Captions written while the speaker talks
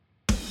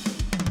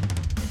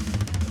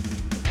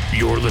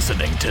You're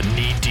listening to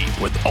Knee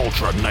Deep with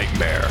Ultra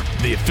Nightmare,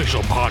 the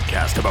official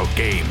podcast about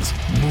games,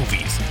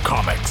 movies,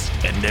 comics,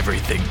 and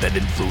everything that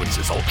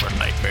influences Ultra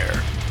Nightmare.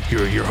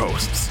 Here are your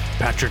hosts,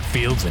 Patrick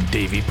Fields and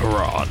Davey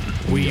Perron.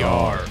 We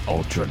are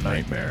Ultra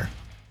Nightmare.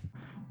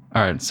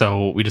 All right,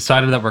 so we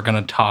decided that we're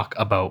going to talk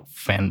about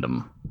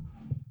fandom.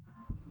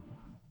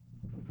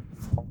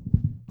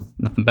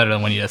 Nothing better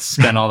than when you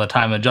spend all the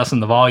time adjusting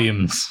the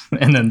volumes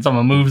and then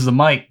someone moves the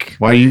mic.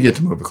 Why do you get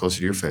to move it closer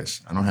to your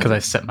face? I don't have. Because I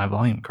set my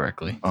volume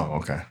correctly. Oh,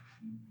 okay.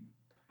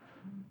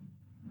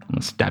 I'm going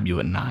to stab you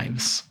with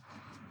knives.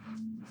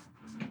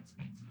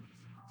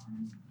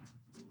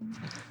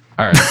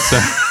 All right, so...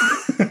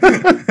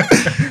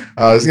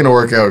 It's going to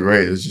work out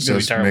great. It's just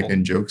us terrible.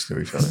 making jokes to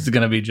each other. This is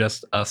going to be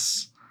just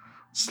us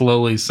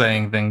slowly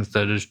saying things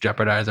to just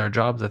jeopardize our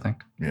jobs, I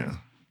think. Yeah.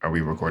 Are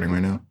we recording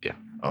right now? Yeah.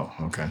 Oh,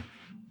 okay.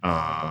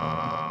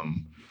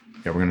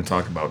 We're going to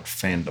talk about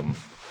fandom.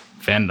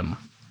 Fandom.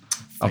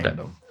 Okay.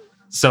 Fandom.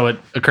 So it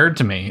occurred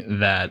to me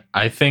that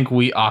I think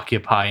we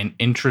occupy an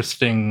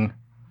interesting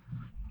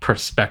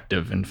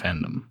perspective in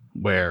fandom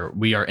where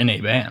we are in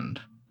a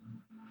band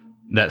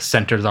that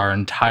centers our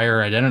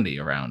entire identity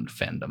around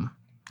fandom.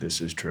 This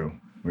is true.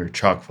 We're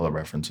chock full of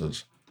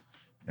references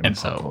in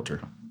pop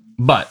culture.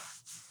 But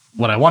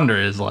what I wonder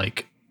is,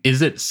 like,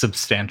 is it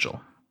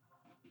substantial?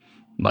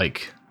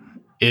 Like,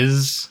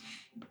 is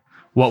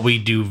what we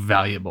do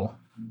valuable?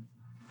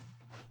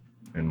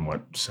 In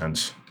what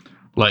sense?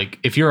 Like,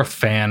 if you're a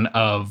fan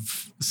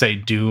of, say,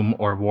 Doom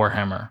or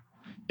Warhammer,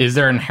 is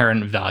there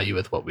inherent value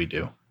with what we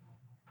do?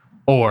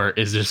 Or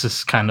is this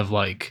just kind of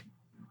like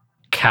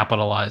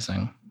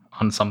capitalizing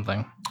on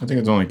something? I think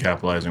it's only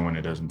capitalizing when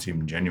it doesn't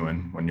seem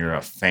genuine. When you're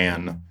a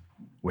fan,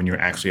 when you're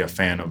actually a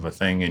fan of a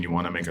thing and you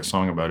want to make a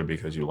song about it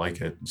because you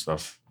like it and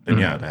stuff, then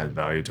yeah, that has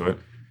value to it.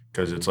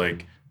 Because it's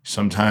like,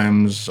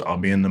 sometimes I'll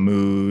be in the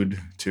mood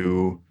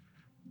to,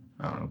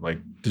 I don't know, like,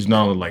 there's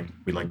not like,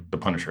 we like The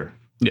Punisher.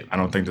 Yeah. I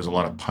don't think there's a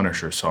lot of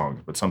Punisher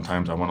songs, but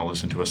sometimes I want to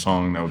listen to a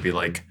song that would be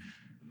like,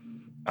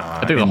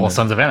 I think the whole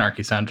Sons of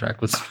Anarchy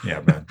soundtrack was... Yeah,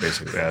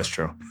 basically, that's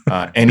true.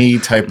 Any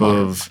type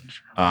of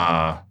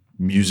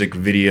music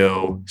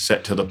video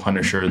set to The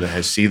Punisher that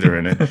has Seether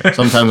in it.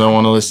 Sometimes I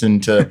want to listen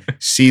to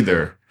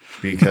Seether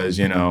because,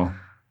 you know,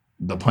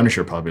 The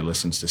Punisher probably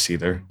listens to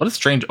Seether. What a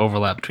strange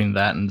overlap between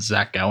that and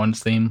Zach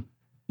Gowen's theme.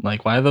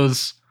 Like, why are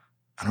those...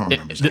 I don't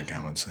remember Zach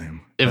Gowen's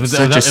theme. It That's was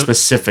such a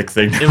specific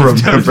thing to It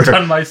was remember.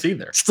 done by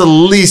Seether. It's the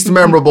least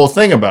memorable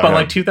thing about it. But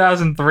like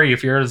 2003,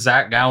 if you're a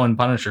Zach Gowen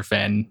Punisher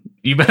fan,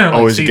 you better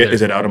like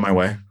is it Out of My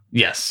Way?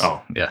 Yes.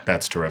 Oh, yeah.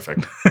 That's terrific.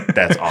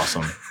 That's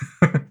awesome.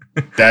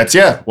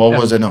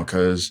 Was it? No,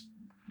 because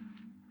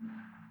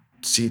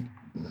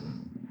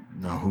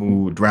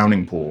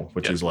Drowning Pool,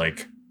 which is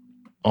like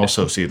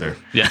also Seether.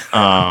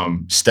 Yeah.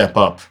 Step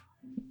Up,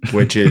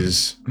 which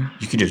is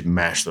you can just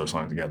mash those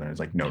songs together.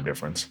 It's like no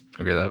difference.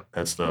 Okay,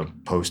 that's the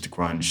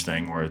post-grunge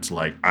thing where it's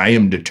like I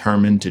am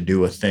determined to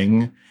do a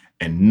thing,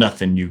 and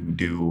nothing you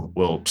do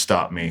will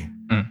stop me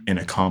in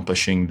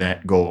accomplishing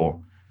that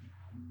goal.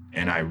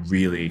 And I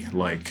really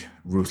like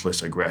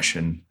Ruthless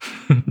Aggression,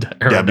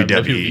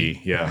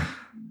 WWE. Yeah.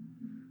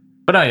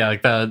 But yeah,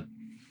 like the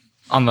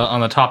on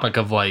the topic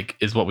of like,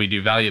 is what we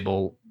do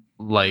valuable?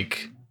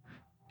 Like,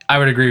 I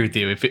would agree with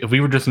you. If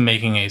we were just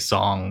making a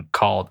song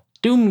called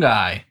Doom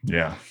Guy,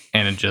 yeah,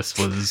 and it just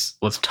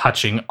was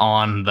touching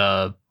on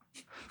the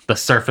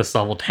surface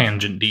level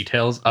tangent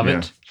details of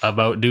it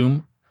about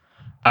Doom,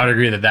 I would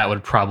agree that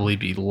would probably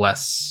be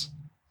less.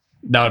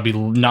 That would be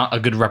not a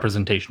good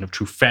representation of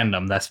true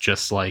fandom. That's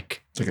just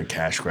like... It's like a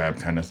cash grab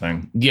kind of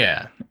thing.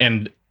 Yeah.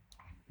 And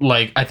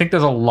like, I think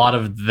there's a lot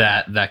of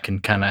that can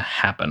kind of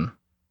happen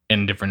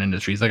in different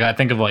industries. Like, I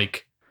think of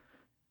like,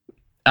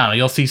 I don't know,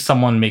 you'll see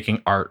someone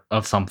making art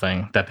of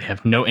something that they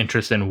have no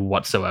interest in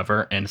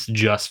whatsoever. And it's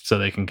just so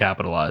they can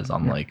capitalize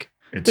on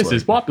this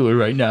is popular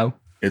right now.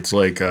 It's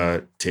like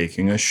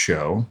taking a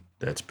show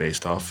that's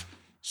based off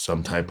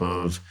some type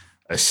of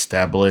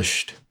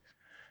established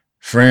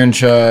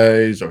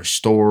franchise or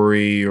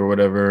story or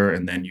whatever,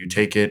 and then you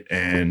take it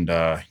and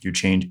you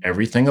change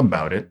everything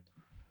about it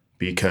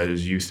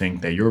because you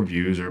think that your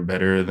views are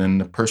better than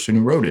the person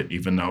who wrote it,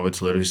 even though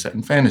it's literally set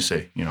in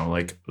fantasy, you know,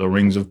 like The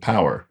Rings of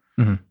Power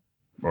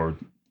or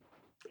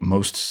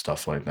most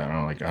stuff like that.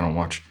 I don't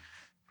watch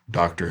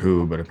Doctor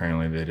Who, but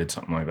apparently they did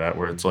something like that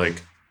where it's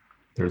like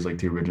there's like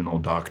the original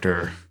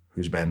Doctor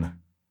he's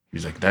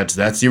like that's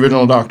the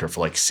original Doctor for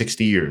like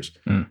 60 years,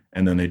 and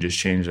then they just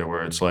changed it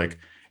where it's like,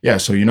 yeah,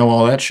 so you know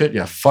all that shit?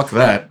 Yeah, fuck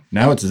that.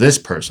 Now it's this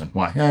person.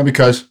 Why? Yeah,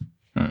 because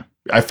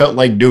I felt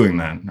like doing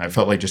that. I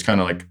felt like just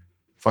kind of like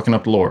fucking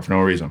up the lore for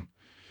no reason.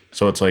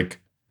 So it's like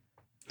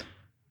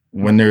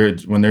when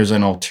there's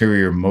an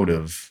ulterior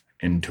motive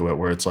into it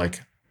where it's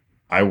like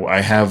I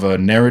have a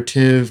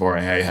narrative or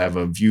I have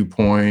a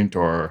viewpoint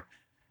or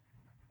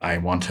I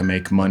want to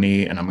make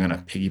money and I'm going to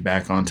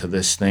piggyback onto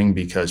this thing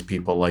because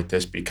people like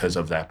this because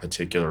of that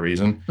particular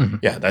reason.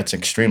 Yeah, that's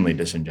extremely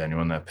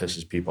disingenuous. That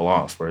pisses people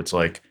off where it's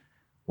like,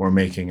 we're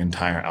making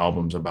entire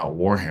albums about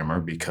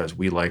Warhammer because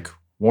we like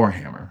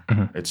Warhammer.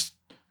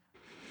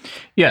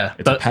 Yeah,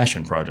 It's a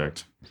passion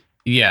project.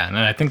 Yeah, and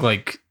I think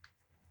like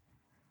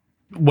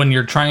when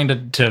you're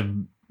trying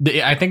to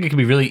I think it can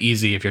be really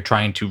easy if you're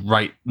trying to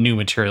write new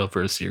material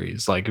for a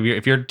series. Like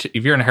if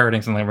you're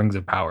inheriting something like Rings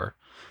of Power,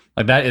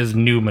 like that is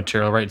new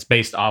material, right? It's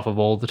based off of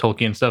all the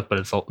Tolkien stuff, but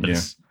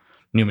it's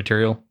new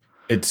material.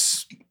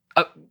 It's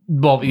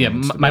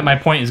my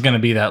point is going to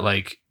be that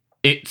like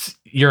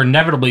you're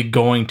inevitably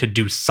going to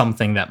do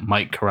something that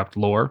might corrupt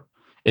lore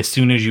as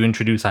soon as you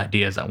introduce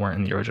ideas that weren't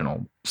in the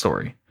original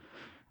story.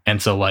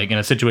 And so like in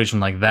a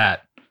situation like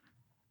that,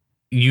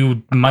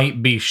 you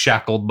might be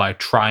shackled by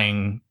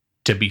trying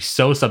to be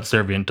so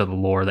subservient to the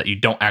lore that you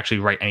don't actually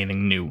write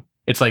anything new.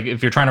 It's like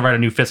if you're trying to write a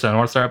new Fist of the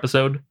North Star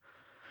episode,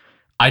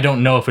 I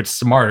don't know if it's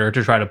smarter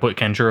to try to put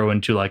Kenshiro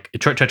into like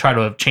to try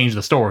to change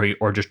the story,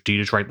 or just do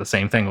you just write the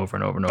same thing over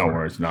and over and over. Don't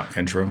worry, it's not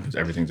Kenshiro, because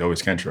everything's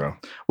always Kenshiro.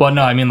 Well,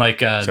 no, I mean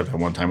like except that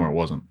one time where it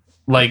wasn't.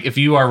 Like if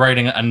you are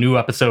writing a new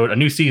episode, a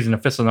new season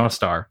of Fist of the North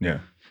Star,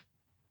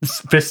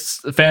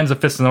 fans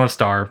of Fist of the North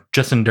Star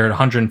just endured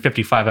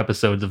 155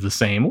 episodes of the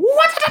same.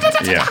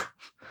 Yeah,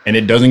 and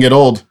it doesn't get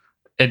old.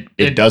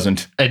 It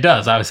doesn't. It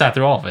does. I sat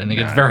through all of it, and it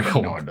gets very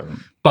old. No, it doesn't.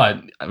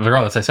 But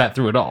regardless, I sat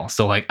through it all.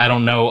 So like, I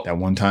don't know. That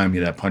one time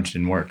that punch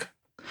didn't work.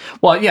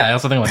 Well, yeah, I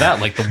also think about that.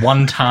 Like the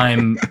one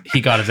time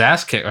he got his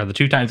ass kicked, or the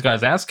 2 times he got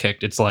his ass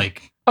kicked, it's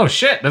like, oh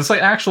shit, that's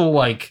like actual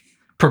like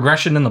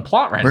progression in the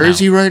plot right now. Where is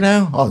he right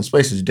now? Oh, this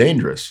place is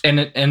dangerous.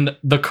 And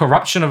the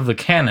corruption of the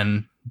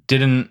canon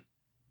didn't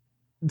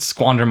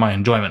squander my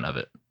enjoyment of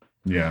it.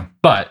 Yeah.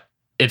 But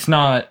it's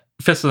not,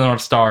 Fist of the North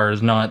Star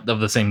is not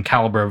of the same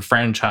caliber of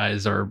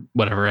franchise or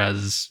whatever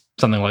as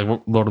something like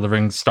Lord of the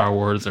Rings, Star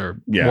Wars, or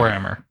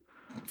Warhammer.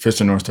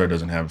 Fist of the North Star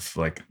doesn't have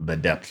like the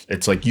depth.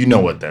 It's like, you know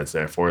what that's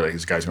there for. Like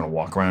this guy's going to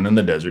walk around in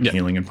the desert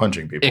healing and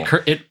punching people.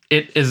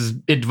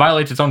 It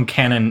violates its own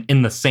canon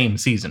in the same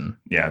season.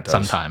 Yeah, it does.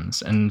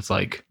 Sometimes. And it's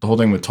like the whole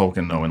thing with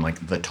Tolkien though, and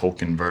like the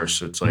Tolkien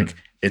verse, it's like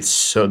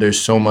there's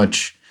so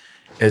much.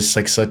 It's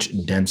like such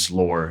dense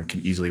lore. It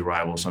can easily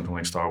rival something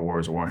like Star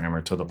Wars or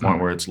Warhammer, to the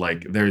point where it's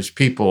like there's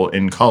people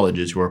in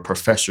colleges who are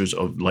professors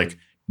of like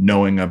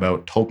knowing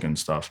about Tolkien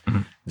stuff.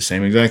 The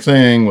same exact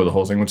thing with the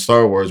whole thing with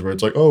Star Wars, where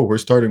it's like, oh, we're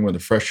starting with a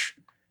fresh,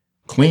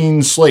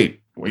 clean slate,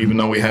 even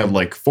though we have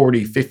like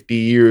 40, 50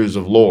 years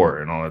of lore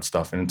and all that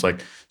stuff. And it's like,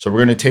 so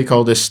we're going to take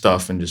all this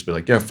stuff and just be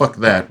like, yeah, fuck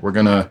that. We're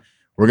going to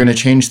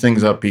change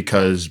things up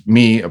because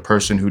me, a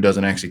person who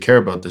doesn't actually care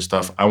about this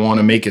stuff, I want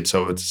to make it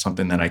so it's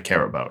something that I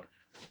care about.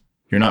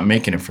 You're not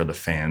making it for the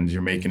fans.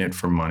 You're making it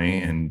for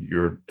money, and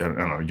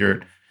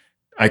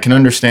I can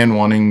understand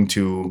wanting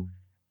to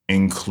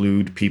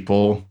include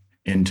people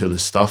into the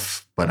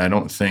stuff, but I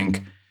don't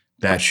think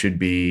that should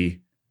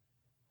be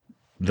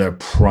the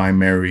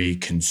primary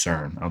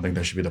concern. I don't think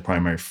that should be the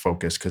primary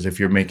focus, because if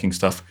you're making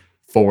stuff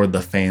for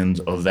the fans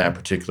of that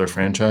particular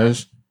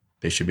franchise,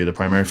 they should be the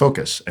primary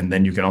focus. And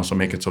then you can also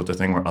make it so it's a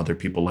thing where other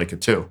people like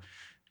it too.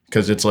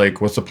 Because it's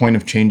like, what's the point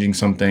of changing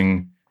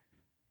something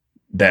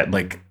that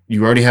like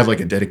you already have like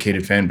a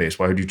dedicated fan base?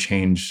 Why would you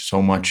change so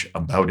much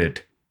about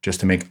it just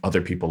to make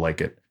other people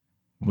like it?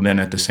 Well, then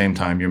at the same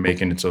time, you're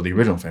making it so the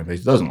original fan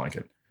base doesn't like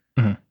it.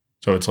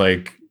 So it's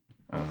like,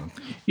 are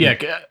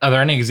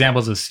there any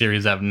examples of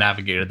series that have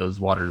navigated those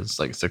waters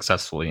like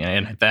successfully?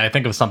 And I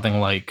think of something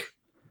like,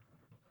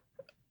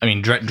 I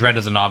mean, Dredd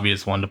is an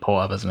obvious one to pull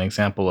up as an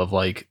example of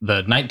like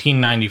the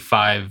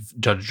 1995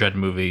 Judge Dredd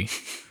movie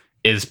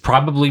is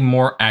probably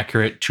more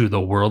accurate to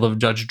the world of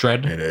Judge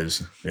Dredd. It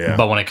is, yeah.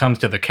 But when it comes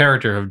to the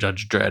character of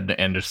Judge Dredd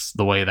and just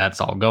the way that's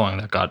all going,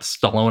 that got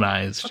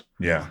Stalloneized.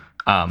 Yeah.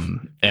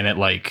 And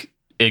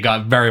it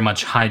got very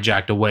much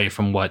hijacked away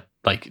from what,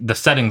 like, the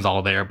setting's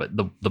all there, but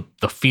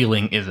the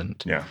feeling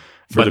isn't. Yeah.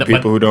 For the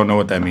people who don't know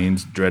what that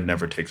means, Dredd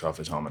never takes off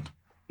his helmet.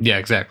 Yeah,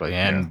 exactly.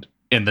 And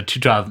in the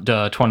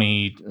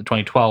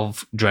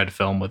 2012 Dredd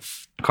film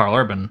with Carl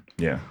Urban,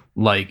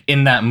 like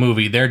in that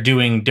movie, they're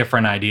doing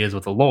different ideas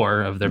with the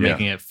lore of they're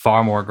making it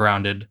far more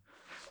grounded.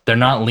 They're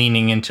not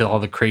leaning into all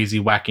the crazy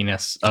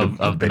wackiness of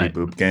the Betty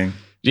Boop gang.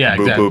 Yeah,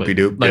 Boop, exactly. boopy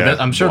doop. Like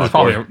I'm sure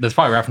there's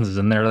probably references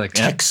in there like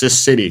Texas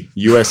City,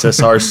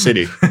 USSR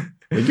City.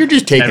 Like, you're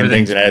just taking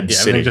things and add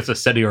city. Just a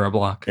city or a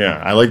block.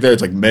 Yeah, I like that.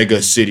 It's like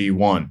Mega City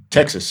 1,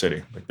 Texas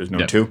City. Like there's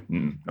no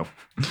 2. No.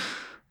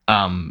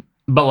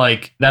 But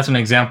like that's an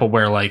example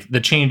where like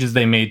the changes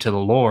they made to the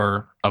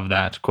lore of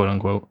that, quote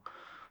unquote,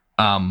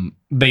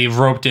 they've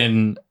roped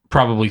in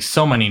probably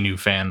so many new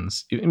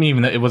fans. I mean,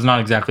 even it was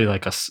not exactly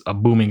like a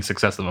booming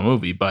success of a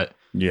movie, but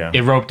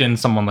it roped in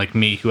someone like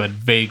me who had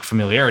vague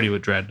familiarity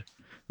with Dredd.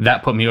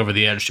 That put me over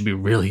the edge to be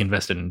really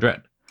invested in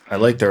Dredd. I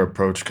like their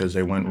approach because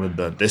they went with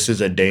this is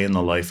a day in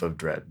the life of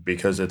Dredd,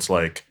 because it's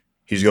like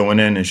he's going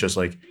in, it's just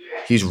like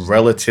he's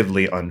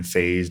relatively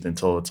unfazed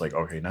until it's like,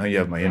 okay, now you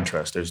have my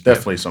interest. There's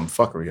definitely some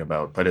fuckery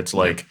about, but it's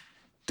like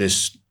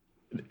this,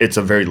 it's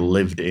a very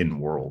lived in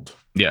world.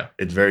 Yeah.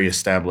 It's very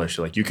established.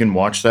 Like you can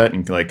watch that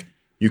and like,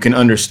 you can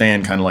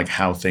understand kind of like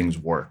how things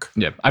work.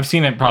 Yeah, I've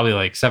seen it probably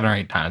like 7 or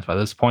 8 times by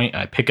this point,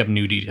 and I pick up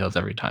new details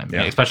every time.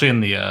 Yeah. Especially in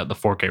the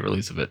 4K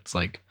release of it. It's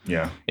like,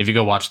 if you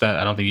go watch that,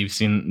 I don't think you've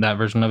seen that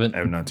version of it. I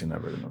have not seen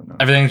that version of it. No.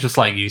 Everything's just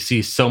like you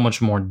see so much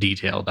more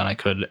detail than I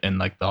could in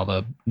like all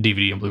the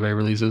DVD and Blu-ray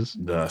releases.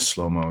 The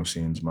slow-mo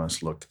scenes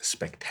must look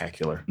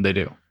spectacular. They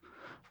do,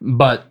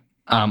 but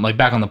like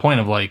back on the point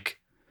of like,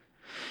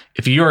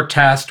 if you're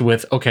tasked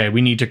with, okay,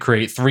 we need to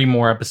create 3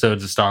 more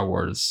episodes of Star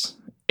Wars,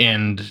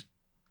 and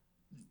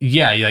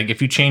like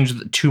if you change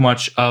too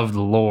much of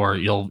the lore,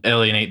 you'll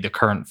alienate the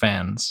current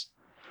fans.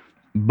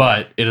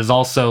 But it is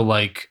also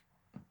like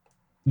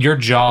your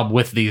job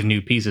with these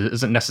new pieces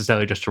isn't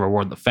necessarily just to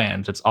reward the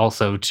fans. It's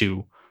also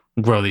to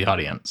grow the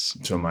audience.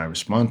 So my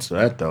response to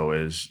that, though,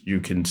 is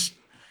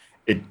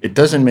it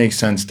doesn't make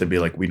sense to be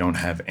like, we don't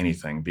have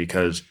anything,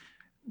 because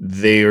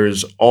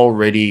there's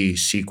already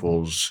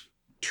sequels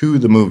to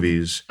the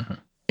movies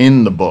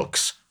in the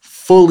books,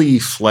 fully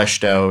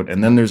fleshed out.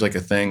 And then there's like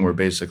a thing where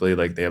basically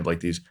like they have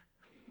like these,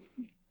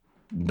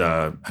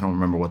 I don't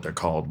remember what they're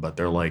called, but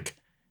they're like,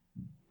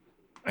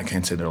 I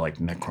can't say they're like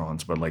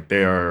Necrons, but like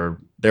they're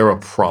a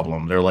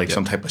problem. They're like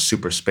some type of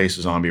super space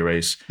zombie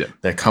race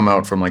that come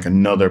out from like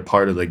another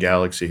part of the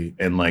galaxy,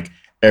 and like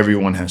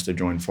everyone has to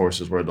join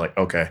forces where like,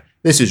 okay,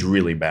 this is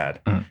really bad,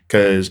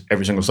 because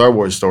every single Star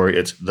Wars story,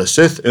 it's the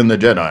Sith and the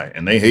Jedi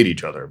and they hate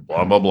each other,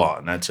 blah, blah, blah.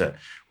 And that's it.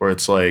 Where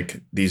it's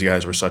like, these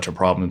guys were such a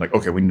problem. Like,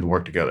 okay, we need to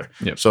work together.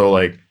 So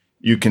like,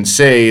 you can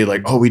say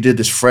like, oh, we did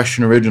this fresh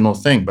and original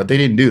thing, but they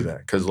didn't do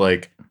that. Cause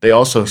like,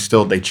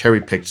 they cherry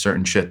picked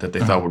certain shit that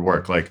they thought would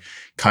work. Like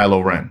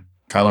Kylo Ren.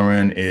 Kylo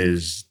Ren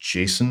is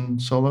Jason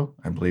Solo.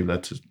 I believe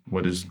that's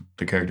what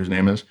the character's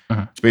name is.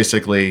 It's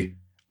basically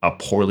a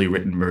poorly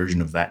written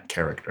version of that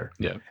character.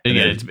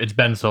 It's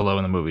Ben Solo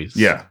in the movies.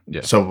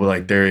 So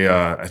like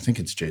I think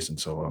it's Jason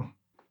Solo.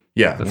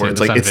 Where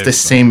it's like it's the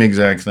same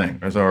exact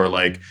thing. Or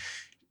like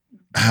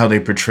how they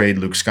portrayed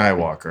Luke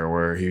Skywalker,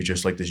 where he was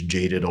just like this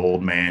jaded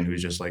old man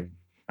who's just like,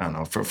 I don't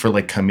know, for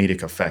like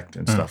comedic effect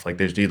and stuff. Like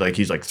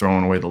he's like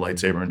throwing away the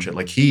lightsaber and shit.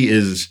 Like he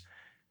is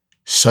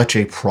such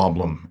a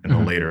problem in the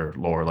later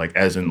lore, like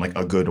as in like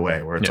a good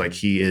way, where it's like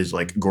he is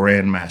like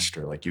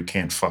grandmaster, like you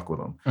can't fuck with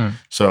him.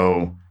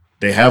 So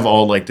they have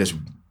all like this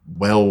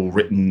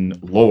well-written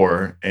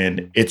lore,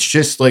 and it's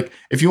just like,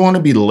 if you want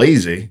to be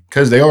lazy,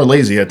 because they are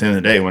lazy at the end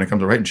of the day when it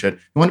comes to writing shit, you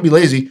want to be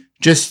lazy,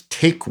 just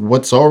take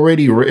what's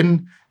already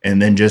written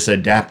and then just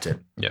adapt it.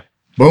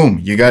 Boom,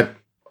 you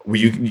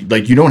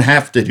don't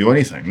have to do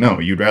anything. No,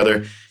 you'd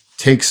rather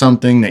take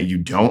something that you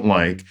don't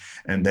like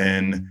and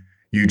then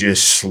you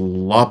just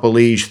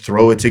sloppily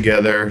throw it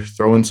together,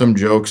 throw in some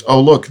jokes.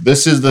 Oh, look,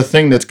 this is the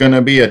thing that's going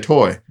to be a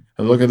toy.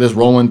 Look at this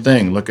rolling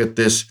thing. Look at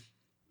this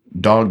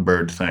dog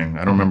bird thing.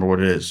 I don't remember what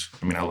it is.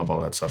 I mean, I love all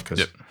that stuff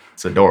because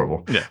it's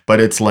adorable. But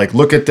it's like,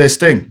 look at this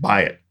thing.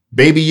 Buy it.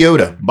 Baby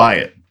Yoda. Buy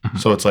it.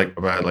 So it's like,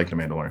 I like The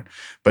Mandalorian.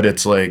 But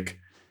it's like,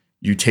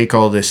 you just take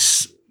all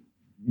this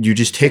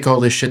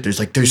shit.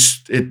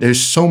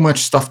 There's so much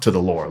stuff to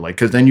the lore. Like,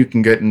 because then you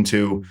can get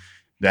into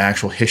the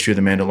actual history of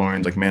the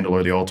Mandalorians, like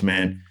Mandalore the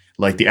Ultimate.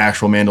 Like the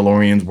actual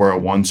Mandalorians were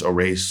once a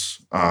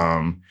race.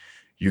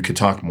 You could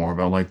talk more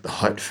about like the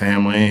Hutt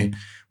family,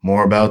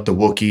 more about the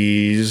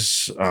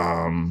Wookiees.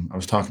 I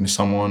was talking to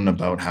someone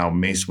about how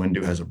Mace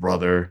Windu has a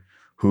brother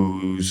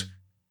who's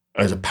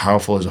as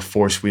powerful as a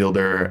Force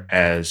wielder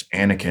as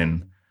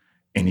Anakin,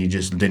 and he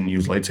just didn't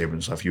use lightsabers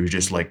and stuff. He was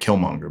just like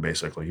Killmonger,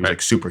 basically. He was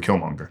like super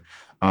Killmonger.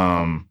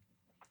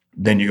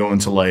 Then you go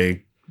into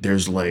like,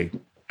 there's like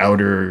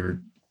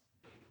outer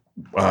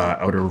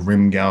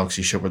rim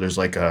galaxy shit where there's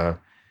like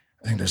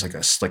I think there's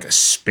like a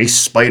space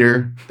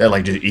spider that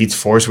like just eats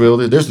Force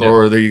wielders.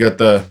 Or there you got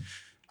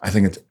I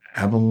think it's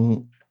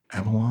Avalon.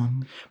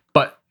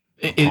 But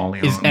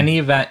is any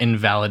of that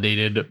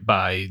invalidated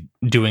by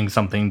doing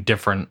something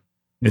different?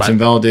 It's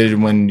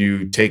invalidated when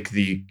you take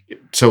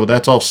so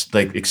that's all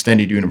like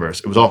extended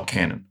universe. It was all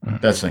canon.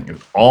 That's the thing. It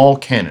was all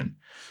canon.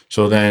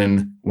 So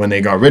then when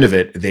they got rid of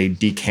it, they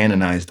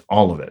decanonized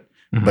all of it.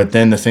 But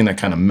then the thing that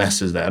kind of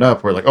messes that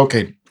up, we're like,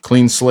 okay,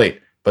 clean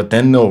slate. But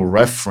then they'll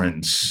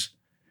reference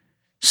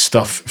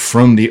stuff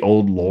from the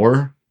old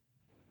lore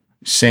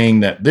saying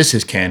that this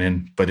is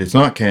canon, but it's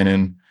not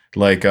canon.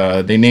 Like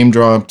they name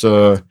dropped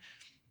Darth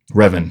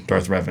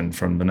Revan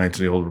from the Knights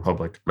of the Old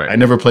Republic. I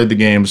never played the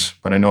games,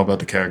 but I know about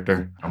the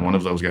character. I'm one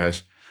of those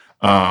guys.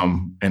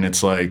 And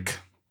it's like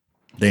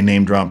they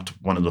name dropped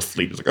one of the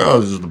fleet. It's like, oh,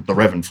 this is the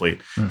Revan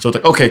fleet. So it's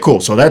like, okay,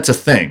 cool. So that's a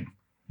thing.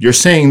 You're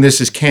saying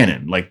this is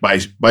canon. Like by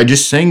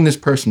just saying this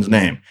person's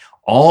name,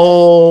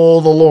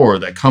 all the lore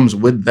that comes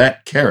with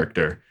that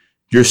character,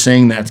 you're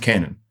saying that's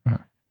canon.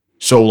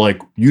 So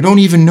like, you don't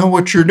even know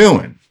what you're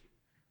doing.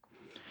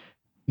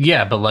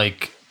 Yeah, but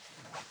like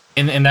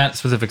in that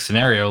specific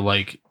scenario,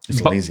 like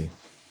it's lazy.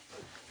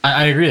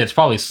 I agree. It's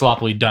probably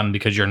sloppily done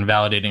because you're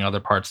invalidating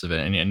other parts of it,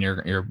 and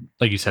you're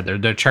like you said,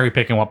 they're cherry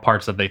picking what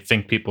parts that they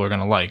think people are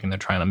going to like, and they're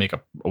trying to make a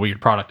weird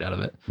product out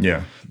of it.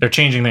 Yeah, they're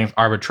changing things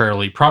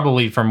arbitrarily,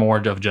 probably for more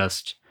of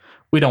just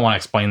we don't want to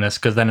explain this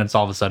because then it's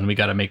all of a sudden we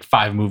got to make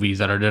 5 movies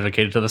that are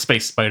dedicated to the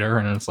space spider,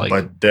 and it's like.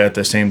 But at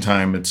the same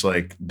time, it's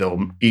like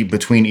they'll eat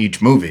between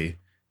each movie.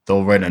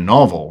 They'll write a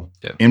novel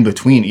in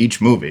between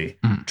each movie,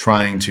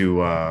 trying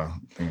to.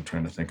 I'm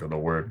trying to think of the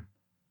word,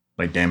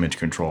 like damage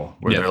control,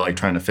 where they're like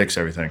trying to fix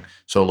everything.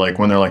 So like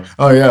when they're like,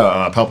 oh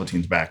yeah,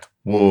 Palpatine's back.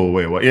 Whoa,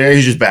 wait, what? Yeah,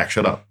 he's just back.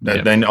 Shut up.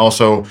 Then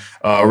also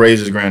Rey's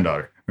his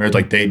granddaughter. Or it's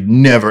like they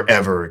never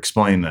ever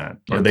explain that,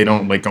 or they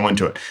don't like go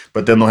into it.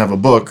 But then they'll have a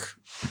book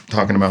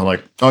talking about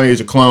like, oh, he's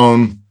a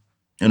clone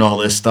and all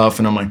this stuff,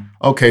 and I'm like,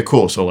 okay,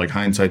 cool. So like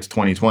hindsight's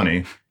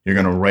 2020. You're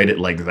gonna write it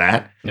like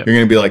that. You're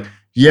gonna be like,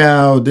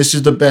 yeah, this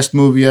is the best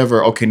movie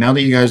ever. Okay, now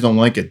that you guys don't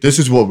like it, this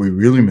is what we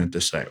really meant to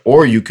say.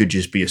 Or you could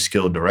just be a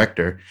skilled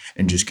director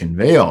and just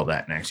convey all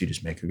that and actually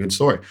just make a good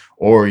story.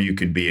 Or you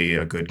could be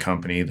a good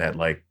company that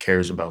like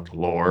cares about the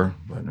lore,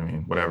 but I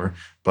mean, whatever.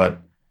 But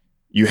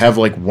you have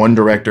like one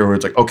director where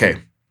it's like, okay,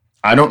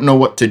 I don't know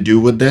what to do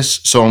with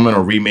this, so I'm going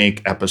to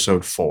remake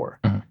episode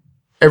 4.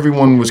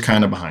 Everyone was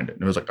kind of behind it.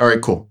 It was like, all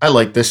right, cool. I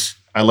like this.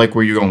 I like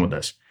where you're going with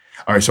this.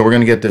 All right, so we're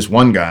going to get this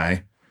one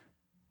guy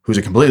who's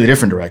a completely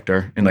different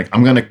director, and like,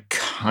 I'm going to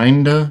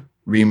kind of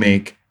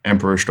remake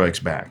Emperor Strikes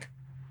Back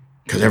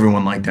because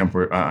everyone liked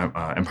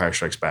Empire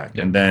Strikes Back.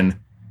 And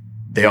then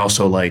they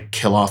also like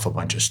kill off a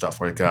bunch of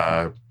stuff like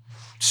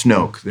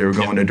Snoke. They were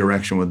going a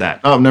direction with that.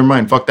 Oh, never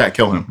mind. Fuck that.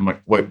 Kill him. I'm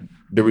like, what?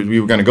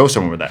 We were going to go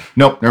somewhere with that.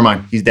 Nope, never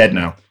mind. He's dead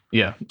now.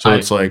 Yeah. So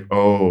it's like,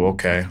 oh,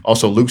 okay.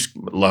 Also,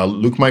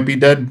 Luke might be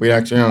dead. We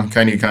actually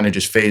kind of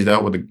just phased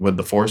out with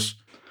the Force.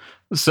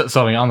 So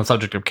I mean, on the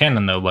subject of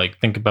canon, though, like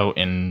think about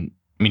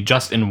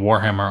just in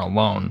Warhammer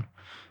alone,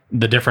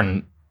 the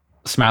different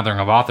smattering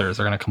of authors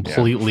are going to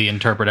completely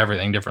interpret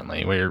everything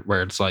differently.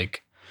 Where it's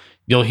like,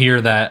 you'll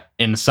hear that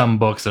in some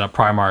books that a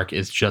Primarch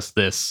is just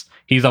this.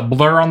 He's a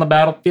blur on the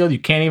battlefield. You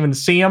can't even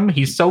see him.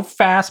 He's so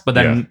fast, but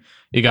then.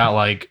 You got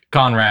like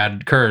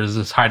Conrad Kurz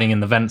is hiding in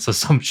the vents of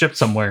some ship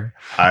somewhere.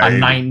 A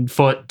 9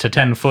 foot to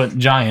 10 foot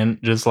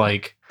giant, just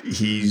like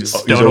he's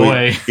stowed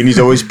away, and he's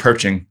always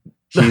perching.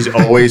 He's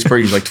always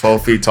perching. He's like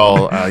 12 feet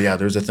tall.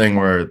 There's a thing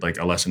where like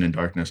A Lesson in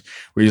Darkness,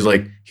 where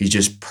he's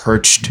just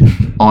perched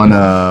on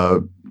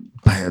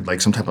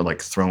like some type of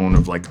like throne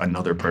of like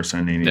another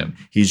person, and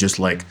he's just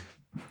like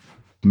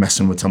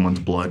messing with someone's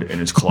blood in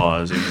his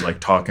claws, and he's like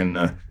talking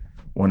to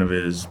one of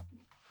his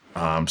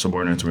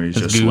subordinates where he's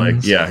just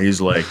goons. He's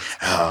like,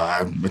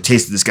 I've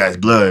tasted this guy's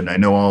blood and I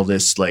know all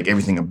this, like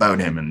everything about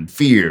him and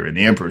fear and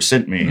the Emperor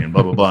sent me and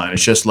blah blah blah. And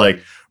it's just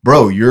like,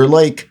 bro, you're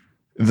like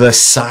the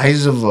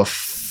size of a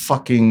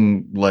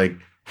fucking like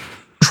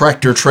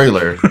tractor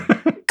trailer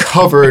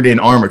covered in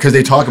armor, because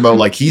they talk about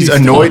like he's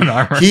annoyed.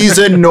 He's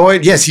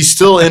annoyed. Yes, he's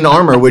still in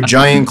armor with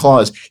giant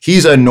claws.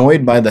 He's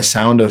annoyed by the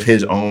sound of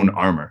his own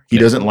armor. He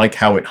doesn't like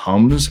how it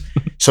hums.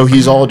 So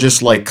he's all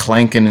just like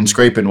clanking and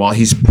scraping while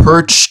he's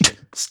perched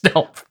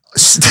stealth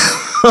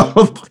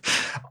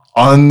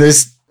on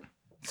this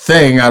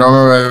thing. I don't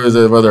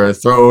remember whether a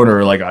throne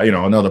or like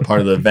another part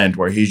of the event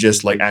where he's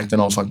just like acting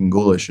all fucking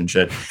ghoulish and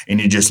shit, and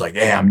you're just like,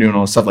 yeah, I'm doing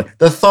all this stuff. Like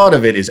the thought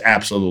of it is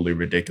absolutely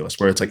ridiculous.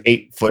 Where it's like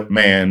 8-foot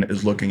man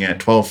is looking at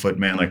 12-foot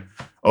man, like,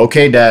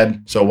 okay,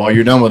 Dad. So while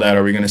you're done with that,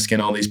 are we gonna skin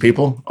all these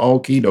people?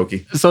 Okie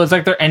dokie. So it's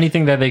like there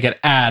anything that they could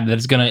add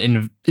that's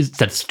gonna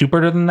that's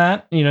stupider than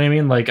that? You know what I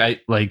mean? Like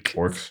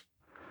orcs.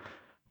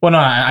 Well, no,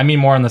 I mean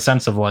more in the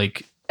sense of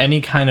like any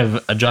kind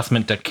of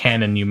adjustment to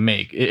canon you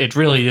make, it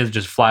really is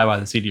just fly by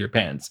the seat of your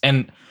pants.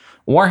 And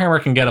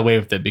Warhammer can get away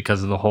with it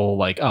because of the whole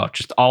like, oh,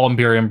 just all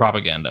Imperium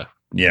propaganda.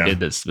 Yeah,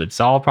 it's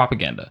all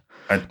propaganda.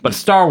 But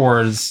Star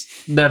Wars,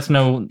 that's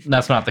not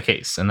the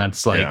case, and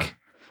that's like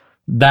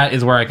that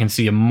is where I can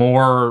see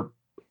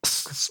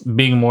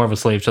being more of a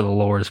slave to the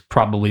lore is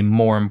probably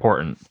more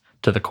important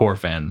to the core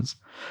fans.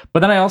 But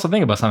then I also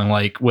think about something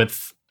like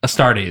with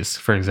Astartes,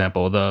 for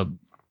example,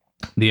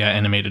 the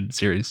animated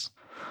series,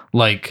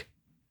 like.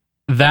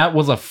 That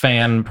was a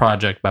fan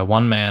project by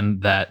one man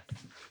that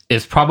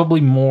is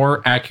probably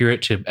more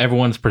accurate to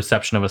everyone's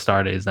perception of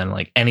Astartes than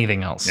like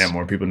anything else. Yeah,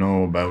 more people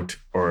know about,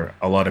 or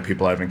a lot of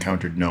people I've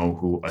encountered know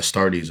who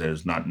Astartes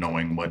is, not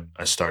knowing what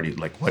Astartes,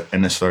 like what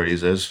an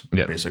Astartes is.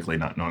 Yeah. Basically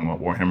not knowing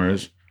what Warhammer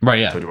is. Right,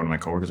 yeah. So one of my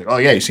coworkers like, oh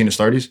yeah, you seen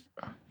Astartes?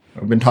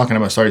 I've been talking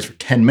about Astartes for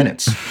 10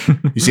 minutes.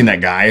 You seen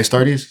that guy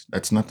Astartes?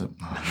 That's not the...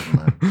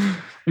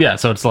 Oh, yeah,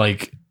 so it's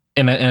like,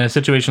 in a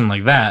situation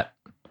like that,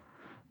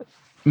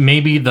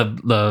 maybe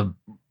the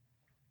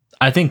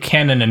I think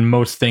canon in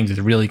most things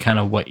is really kind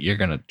of what you're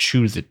going to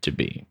choose it to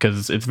be,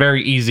 because it's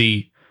very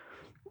easy.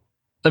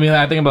 I mean,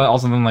 I think about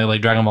also something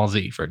like Dragon Ball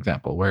Z, for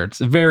example, where it's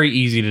very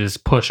easy to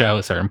just push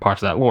out certain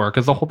parts of that lore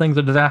because the whole thing's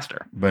a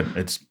disaster. But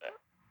it's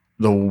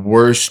the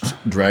worst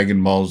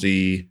Dragon Ball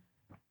Z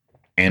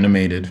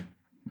animated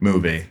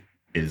movie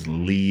is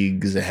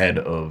leagues ahead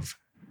of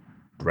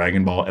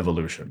Dragon Ball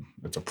Evolution.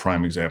 It's a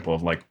prime example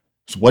of like,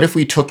 so what if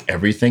we took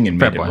everything and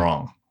made it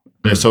wrong?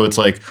 Mm-hmm. So it's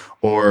like,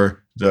 or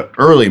the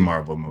early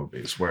Marvel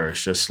movies where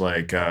it's just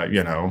like,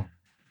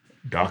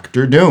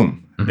 Doctor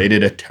Doom. Mm-hmm. They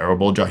did a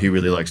terrible job. He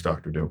really likes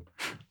Doctor Doom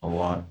a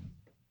lot.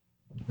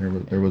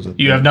 There was a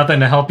You have nothing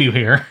to help you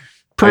here.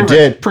 I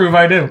did. Prove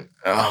I do.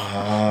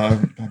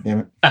 God damn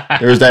it.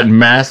 There's that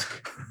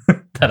mask.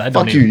 That I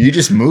don't Fuck even, you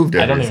just moved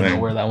everything. I don't even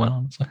know where that went,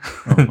 honestly.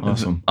 Oh,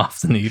 awesome. Off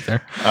the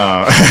ether.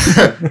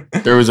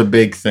 There was a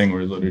big thing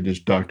where literally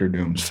just Dr.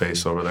 Doom's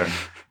face over there.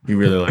 He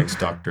really likes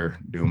Dr.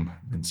 Doom,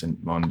 Vincent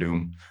Von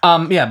Doom.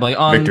 Yeah, but like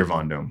on Victor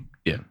Von Doom.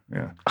 Yeah.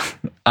 Yeah.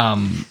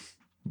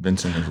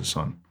 Vincent is his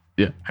son.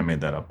 Yeah. I made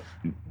that up.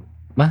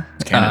 What?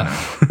 It's canon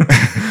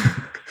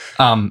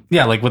now.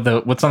 Yeah, like with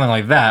something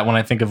like that, when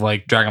I think of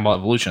like Dragon Ball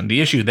Evolution,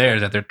 the issue there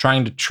is that they're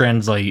trying to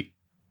translate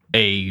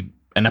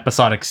an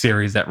episodic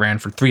series that ran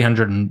for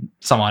 300 and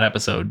some odd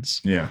episodes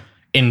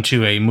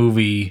into a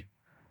movie.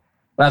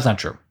 Well, that's not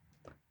true.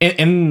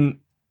 In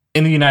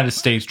the United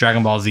States,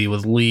 Dragon Ball Z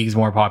was leagues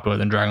more popular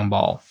than Dragon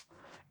Ball.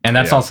 And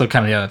that's also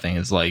kind of the other thing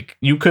is like,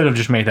 you could have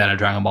just made that a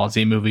Dragon Ball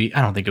Z movie.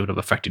 I don't think it would have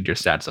affected your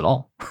stats at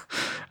all.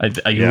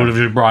 You would have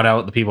just brought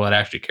out the people that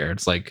actually care.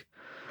 It's like,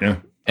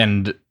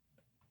 and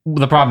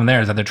the problem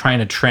there is that they're trying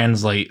to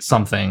translate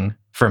something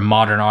for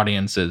modern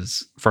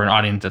audiences for an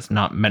audience that's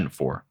not meant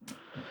for.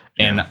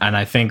 And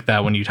I think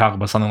that when you talk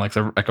about something like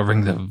a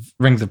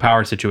Rings of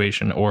Power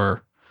situation,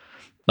 or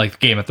like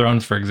Game of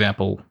Thrones, for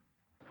example,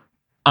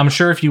 I'm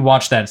sure if you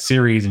watch that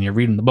series and you're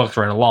reading the books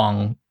right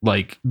along,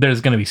 like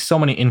there's going to be so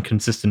many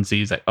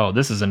inconsistencies that, oh,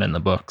 this isn't in the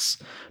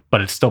books,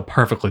 but it's still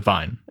perfectly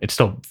fine. It's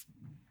still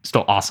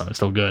awesome. It's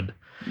still good.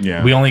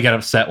 Yeah. We only get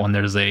upset when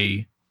there's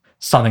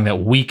something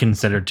that we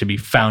consider to be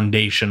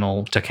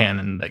foundational to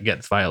canon that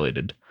gets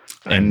violated.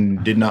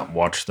 And did not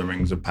watch The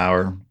Rings of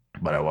Power,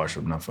 but I watched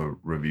enough of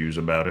reviews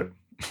about it.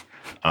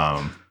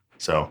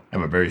 So I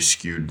have a very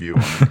skewed view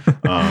on it.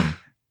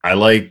 I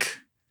like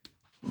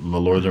the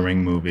Lord of the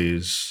Ring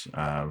movies.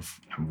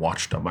 I've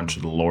watched a bunch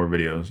of the lore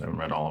videos. I haven't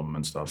read all of them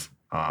and stuff.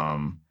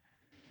 From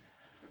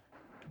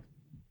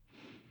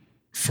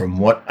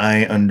what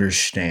I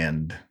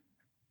understand,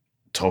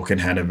 Tolkien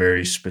had a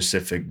very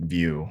specific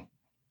view,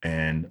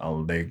 and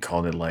they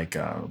called it like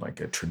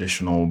a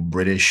traditional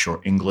British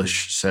or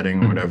English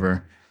setting or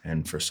whatever.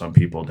 And for some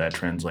people, that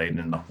translated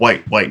into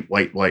white.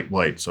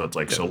 So it's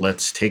like, so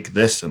let's take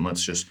this and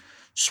let's just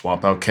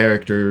swap out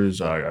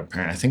characters.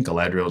 Apparently, I think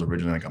Galadriel is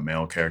originally like a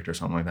male character or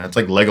something like that. It's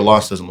like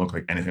Legolas doesn't look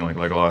like anything like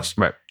Legolas.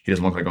 Right. He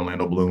doesn't look like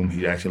Orlando Bloom.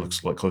 He actually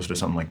looks like closer to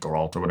something like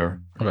Geralt or whatever.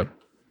 Okay.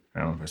 I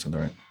don't know if I said that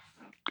right.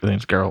 I think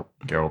it's Geralt.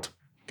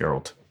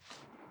 Geralt.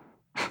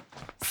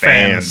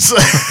 Fans.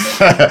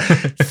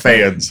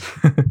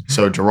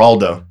 So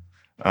Geraldo.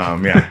 How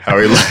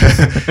he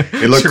looked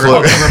he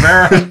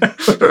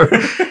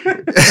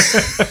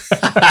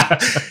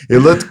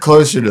looked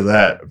closer to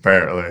that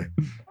apparently.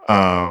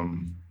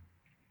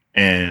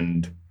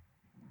 And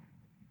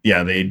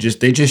yeah, they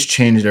just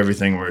changed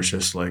everything where it's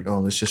just like, oh,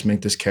 let's just make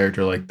this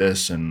character like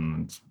this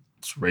and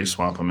let's race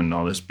swap him and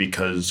all this,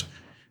 because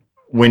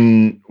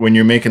when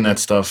you're making that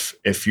stuff,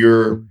 if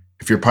your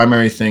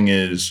primary thing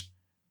is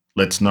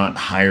let's not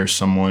hire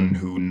someone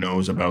who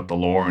knows about the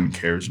lore and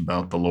cares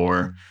about the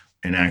lore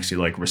and actually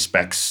like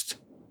respects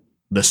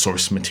the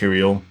source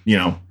material,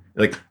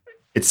 like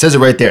it says it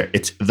right there.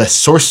 It's the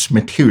source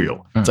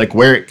material. It's like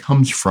where it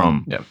comes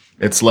from. Yeah.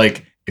 It's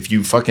like if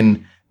you're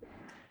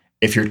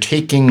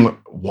taking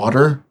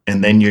water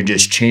and then you're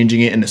just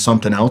changing it into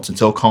something else and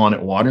still calling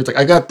it water. It's like,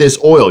 I got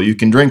this oil, you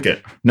can drink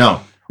it.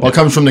 No. Well, it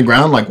comes from the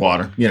ground like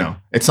water.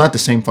 It's not the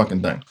same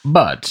fucking thing.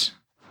 But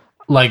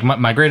like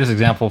my greatest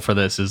example for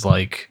this is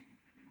like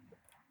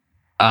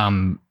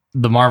the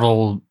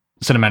Marvel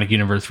Cinematic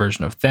Universe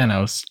version of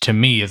Thanos, to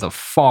me, is a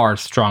far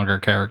stronger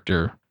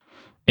character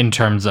in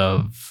terms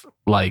of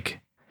like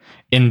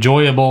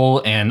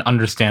enjoyable and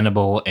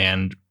understandable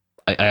and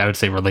I would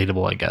say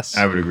relatable, I guess.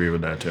 I would agree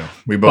with that too.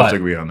 We both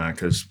agree on that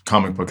because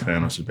comic book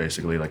Thanos is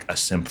basically like a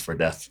simp for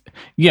death.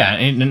 Yeah,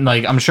 and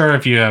like I'm sure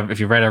if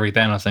you've read every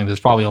Thanos thing,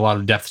 there's probably a lot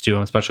of depth to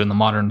him, especially in the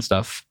modern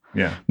stuff.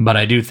 Yeah. But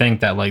I do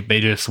think that like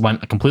they just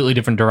went a completely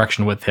different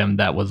direction with him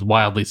that was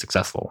wildly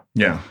successful.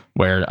 Yeah.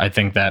 Where I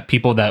think that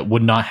people that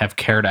would not have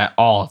cared at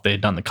all if they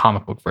had done the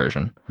comic book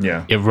version,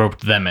 it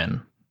roped them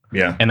in.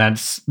 Yeah. And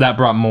that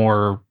brought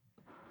more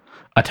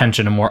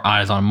attention and more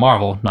eyes on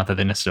Marvel. Not that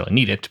they necessarily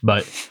need it,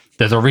 but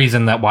there's a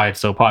reason that why it's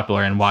so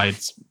popular and why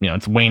it's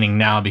it's waning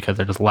now, because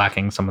they're just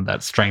lacking some of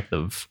that strength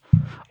of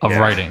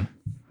writing.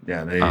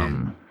 Yeah,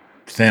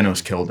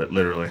 Thanos killed it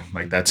literally.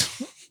 Like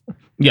that's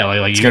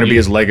like it's gonna be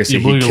his legacy.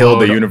 He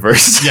killed the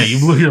universe. Yeah, you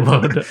blew your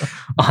load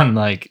on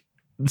like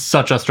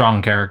such a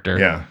strong character.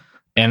 Yeah,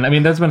 and I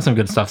mean, there's been some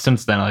good stuff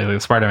since then. Like the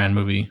Spider-Man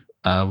movie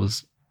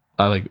was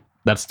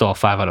that's still a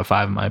 5 out of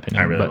 5 in my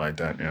opinion. I really like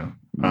that. Yeah,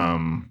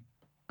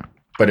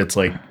 but it's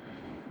like,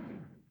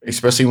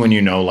 especially when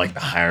like the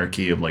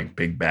hierarchy of like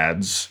big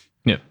bads.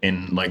 Yeah.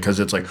 And like, cause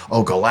it's like,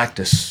 oh,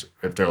 Galactus,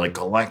 if they're like,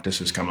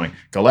 Galactus is coming.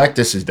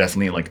 Galactus is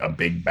definitely like a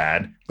big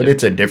bad, but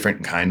it's a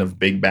different kind of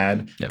big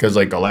bad. Cause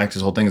like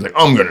Galactus' whole thing is like,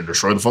 oh, I'm going to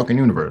destroy the fucking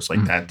universe.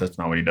 Like that's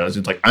not what he does.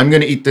 It's like, I'm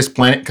going to eat this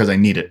planet cause I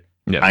need it.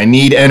 Yeah. I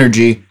need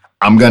energy.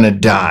 I'm going to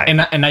die.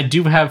 And I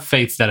do have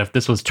faith that if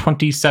this was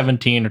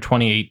 2017 or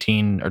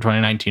 2018 or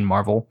 2019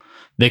 Marvel,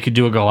 they could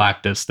do a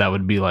Galactus that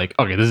would be like,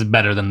 okay, this is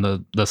better than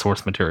the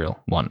source material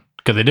one.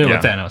 because they did it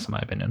with Thanos, in my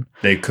opinion.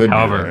 They could.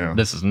 However,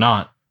 this is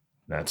not.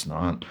 That's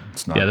not.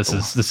 It's not. Yeah, this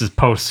is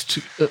post.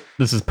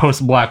 This is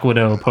post Black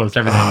Widow, post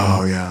everything.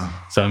 Oh yeah.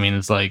 So I mean,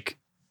 it's like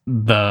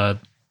the.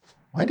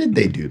 Why did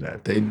they do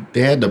that?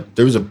 They had to.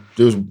 There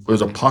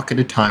was a pocket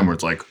of time where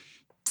it's like,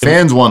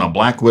 fans want a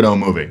Black Widow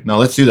movie. No,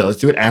 let's do that. Let's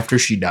do it after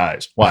she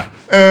dies. Why?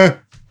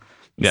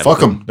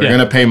 Fuck them. They're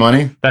gonna pay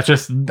money. That's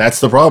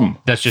the problem.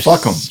 That's just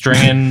fuck them.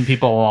 Stringing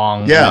people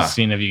along. Yeah.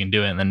 Seeing if you can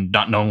do it, and then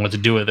not knowing what to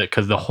do with it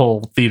because the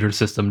whole theater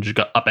system just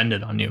got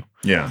upended on you.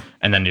 Yeah.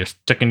 And then you're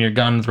sticking your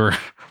guns where.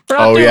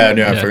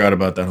 I forgot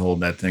about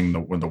that thing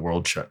when the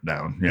world shut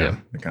down. Yeah.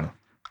 Kind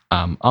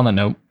of. On that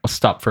note, we'll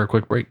stop for a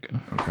quick break.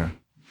 Okay.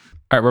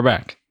 All right, we're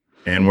back.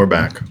 And we're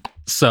back.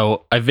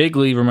 So I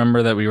vaguely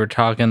remember that we were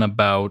talking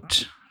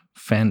about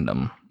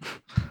fandom.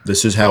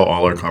 This is how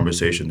all our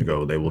conversations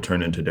go. They will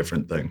turn into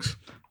different things.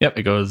 Yep,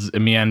 it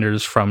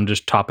meanders from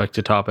just topic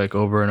to topic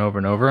over and over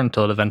and over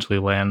until it eventually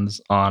lands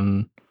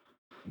on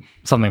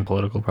something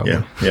political,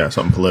 probably. Yeah,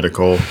 something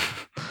political.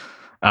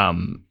 But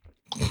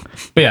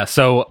yeah,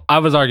 so I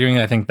was arguing,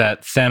 I think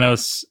that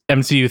MCU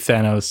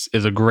Thanos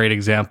is a great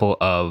example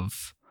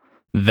of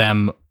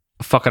them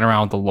fucking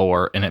around with the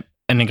lore and it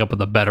ending up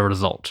with a better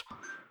result.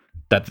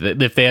 That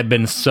if they had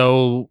been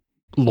so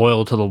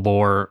loyal to the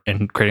lore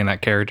and creating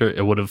that character,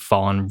 it would have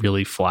fallen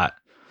really flat,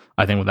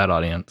 I think, with that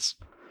audience.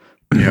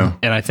 Yeah.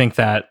 And I think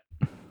that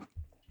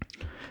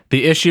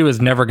the issue is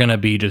never going to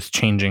be just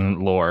changing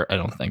lore, I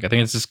don't think. I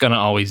think it's just going to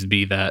always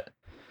be that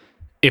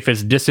if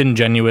it's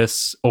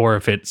disingenuous or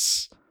if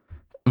it's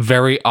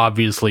very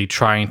obviously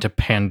trying to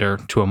pander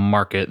to a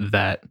market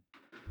that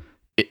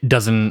it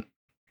doesn't,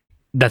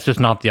 that's just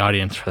not the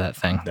audience for that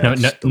thing.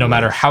 No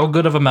matter how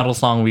good of a metal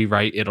song we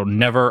write, it'll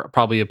never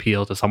probably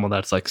appeal to someone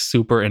that's like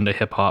super into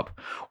hip hop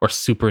or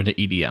super into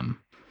EDM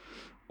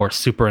or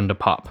super into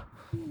pop.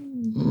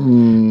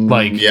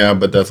 Yeah,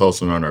 but that's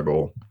also not our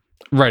goal.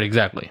 Right,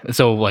 exactly.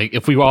 So like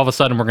if we all of a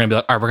sudden we're going to be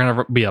like, all right, we're going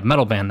to be a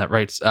metal band that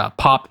writes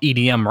pop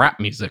EDM rap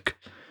music,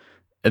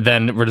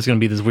 then we're just going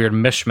to be this weird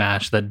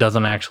mishmash that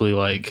doesn't actually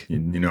like...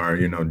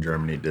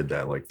 Germany did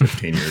that like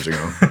 15 years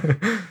ago.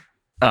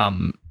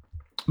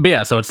 But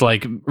yeah, so it's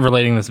like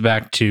relating this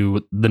back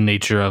to the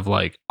nature of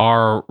like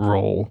our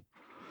role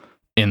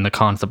in the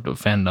concept of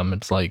fandom.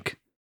 It's like,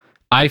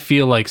 I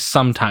feel like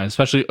sometimes,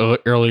 especially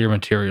earlier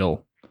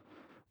material,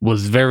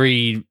 was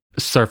very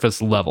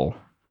surface level.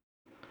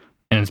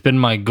 And it's been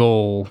my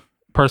goal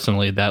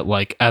personally that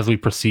like, as we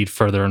proceed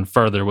further and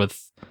further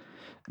with,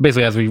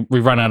 basically as we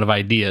run out of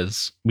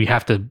ideas, we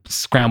have to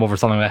scramble for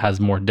something that has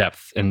more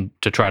depth and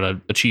to try to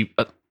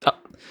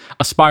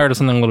aspire to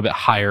something a little bit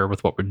higher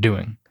with what we're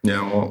doing.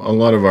 Yeah, well, a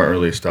lot of our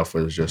early stuff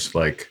was just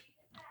like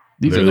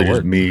literally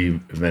just me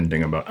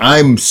venting about.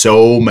 I'm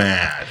so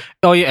mad.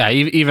 Oh yeah,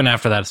 even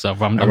after that stuff,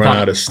 I run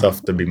out of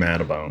stuff to be mad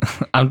about.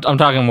 I'm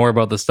talking more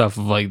about the stuff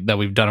of like that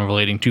we've done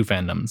relating to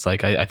fandoms.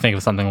 Like I think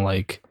of something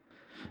like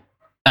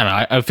I don't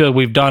know. I feel like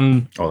we've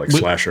done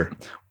Slasher.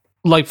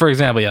 Like for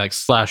example, like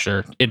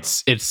Slasher.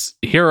 It's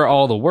here are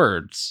all the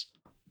words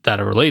that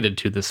are related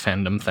to this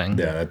fandom thing.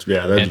 That's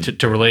and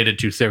to relate it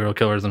to serial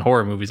killers and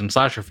horror movies and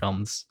slasher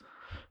films.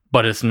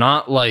 But it's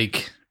not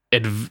like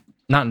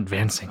not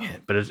advancing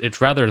it, but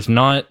it's rather it's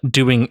not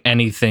doing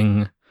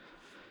anything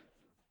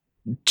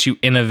to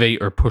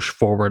innovate or push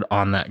forward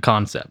on that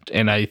concept.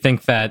 And I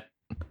think that,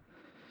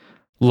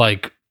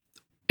 like,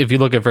 if you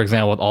look at, for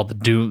example, with all the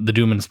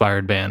Doom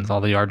inspired bands, all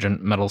the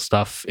Argent metal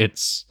stuff,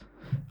 it's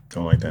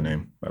don't like that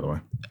name, by the way.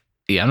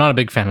 Yeah, I'm not a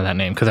big fan of that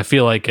name because I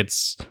feel like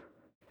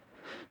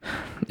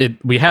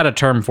we had a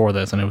term for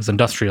this and it was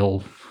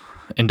industrial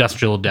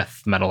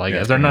death metal, I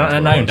guess. Or not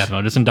even death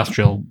metal, just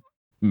industrial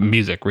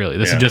music, really.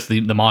 This is just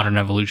the modern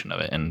evolution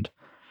of it. And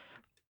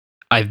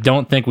I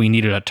don't think we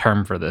needed a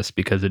term for this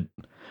because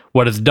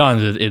what it's done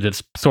is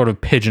it's sort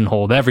of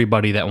pigeonholed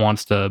everybody that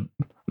wants to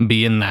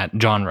be in that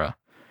genre.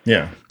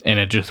 Yeah. And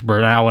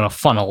we're now in a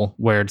funnel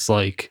where it's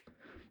like,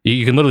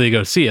 you can literally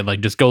go see it.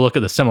 Like, just go look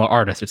at the similar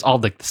artists. It's all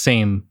like the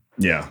same.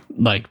 Yeah.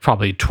 Like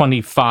probably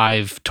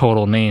 25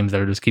 total names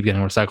that are just keep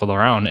getting recycled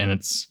around. And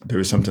there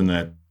was something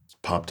that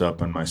popped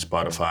up on my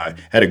Spotify. It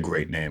had a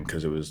great name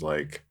because it was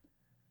like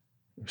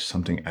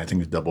something, I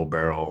think it's Double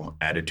Barrel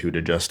Attitude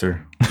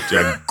Adjuster. It's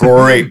a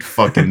great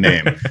fucking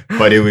name.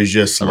 But it was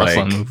just like,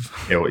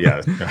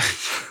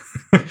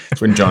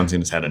 it's when John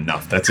Cena's had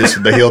enough. That's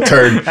just the heel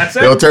turn. That's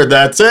it. Heel turn.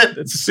 That's it.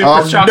 It's a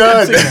super shock.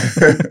 That's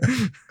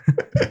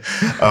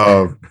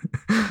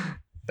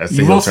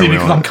the you will see me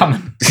because I'm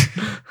coming.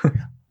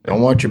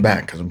 Don't watch your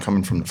back because I'm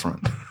coming from the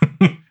front.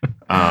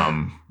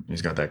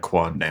 He's got that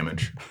quad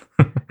damage.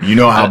 You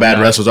know how bad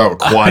wrestlers are with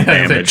quad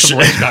damage.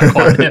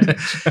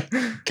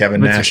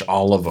 Kevin Nash,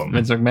 all of them.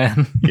 Vince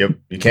McMahon. Yep.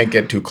 You can't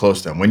get too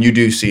close to him. When you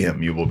do see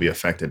him, you will be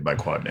affected by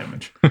quad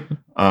damage.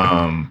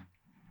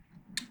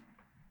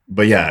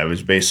 But yeah, it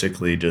was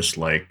basically just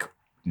like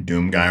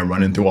Doom guy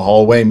running through a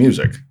hallway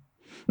music.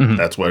 Mm-hmm.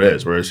 That's what it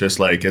is. Where it's just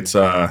like it's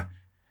Doom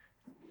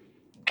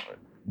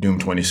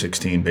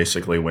 2016,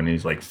 basically when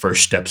he's like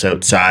first steps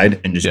outside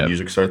and just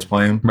music starts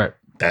playing. Right.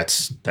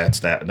 That's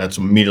that. That's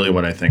immediately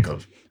what I think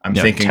of. I'm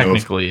thinking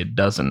technically it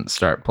doesn't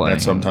start playing.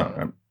 That's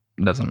sometimes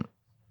it doesn't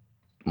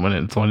when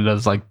it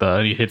does like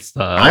he hits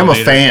the. I'm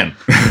elevator. A fan.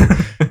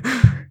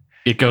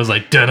 It goes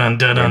like dun dun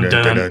dun dun,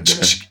 and then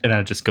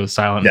it just goes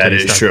silent. That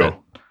is true.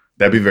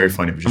 That'd be very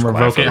funny if you just I'm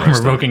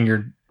revoking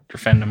your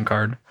fandom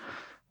card.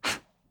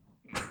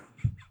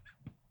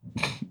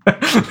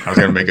 I was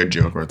gonna make a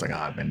joke where it's like,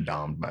 I've been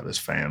domed by this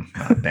fan.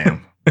 God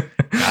damn.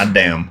 God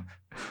damn.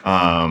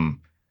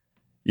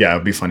 Yeah,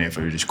 it'd be funny if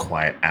it was just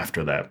quiet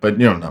after that. But you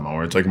know what I'm talking about,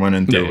 where it's like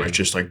running through, where it's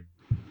just like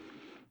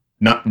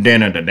not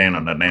Dana, but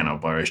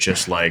it's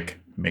just like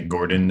Mick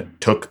Gordon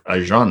took a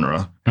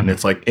genre and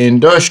it's like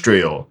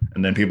industrial.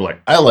 And then people are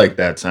like, I like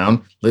that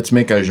sound. Let's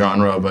make a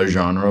genre of a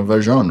genre of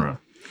a genre.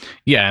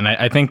 Yeah, and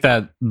I think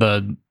that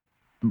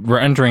we're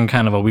entering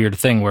kind of a weird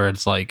thing where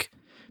it's like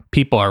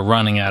people are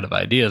running out of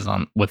ideas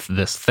with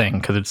this thing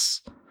because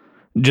it's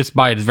just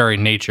by its very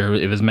nature,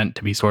 it was meant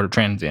to be sort of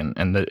transient,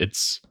 and that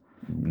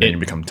then you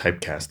become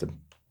typecasted.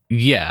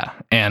 Yeah,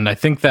 and I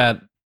think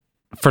that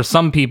for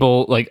some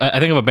people, like I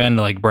think of a band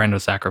like Brand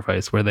of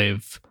Sacrifice, where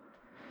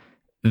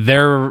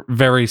they're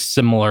very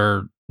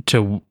similar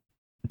to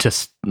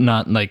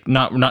not we're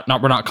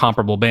not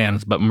comparable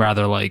bands, but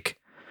rather like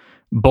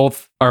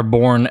both are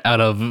born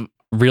out of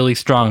really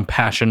strong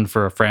passion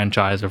for a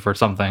franchise or for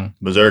something.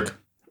 Berserk.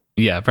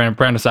 Yeah,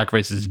 Brand of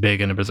Sacrifice is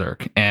big into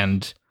Berserk,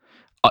 and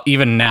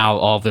even now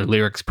all of their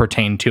lyrics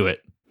pertain to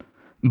it.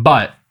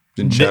 But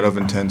didn't Shadow of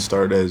Intent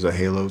start as a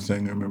Halo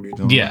thing? I remember you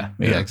telling me. Yeah,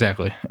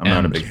 exactly. I'm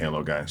not a big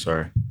Halo guy.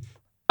 Sorry.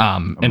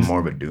 I'm more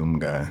of a Doom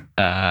guy.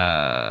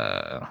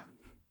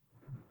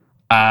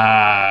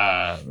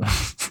 But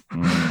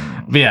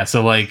yeah,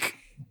 so like,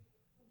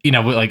 you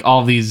know, like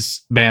all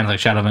these bands like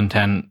Shadow of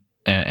Intent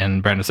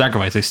and Brand of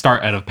Sacrifice, they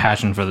start out of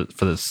passion for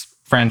this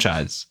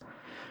franchise,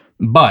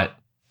 but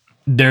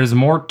there's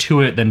more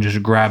to it than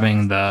just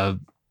grabbing the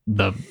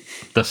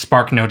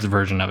Spark Notes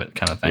version of it,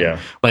 kind of thing. Yeah.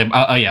 Like,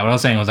 what I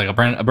was saying was like a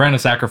Brand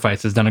of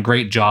Sacrifice has done a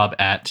great job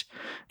at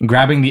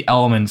grabbing the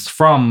elements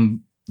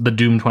from the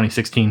Doom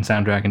 2016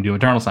 soundtrack and Doom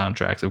Eternal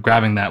soundtracks, of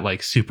grabbing that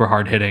like super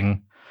hard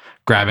hitting,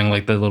 grabbing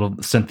like the little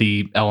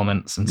synthy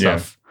elements and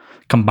stuff,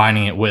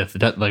 combining it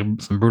with like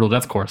some brutal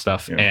deathcore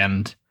stuff,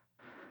 and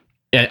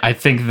I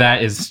think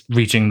that is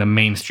reaching the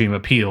mainstream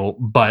appeal.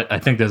 But I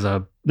think there's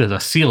a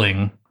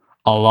ceiling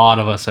a lot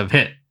of us have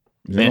hit.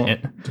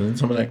 Doesn't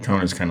some of that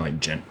count as kind of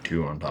like gent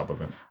too on top of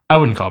it? I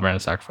wouldn't call Brand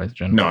of Sacrifice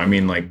gent. No, I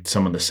mean like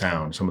some of the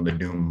sound, some of the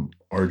Doom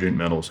Argent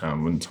metal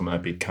sound. Wouldn't some of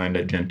that be kind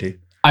of genty?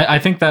 I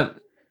think that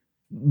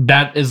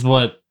is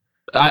what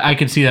I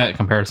could see that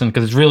comparison,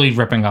 because it's really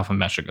ripping off of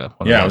Meshuggah.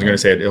 Yeah, I was gonna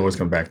say it always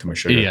comes back to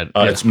Meshuggah. Yeah,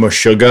 it's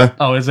Meshuggah.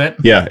 Oh, is it?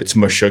 Yeah, it's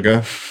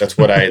Meshuggah. That's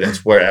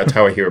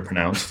how I hear it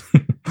pronounced.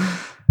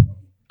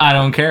 I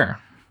don't care.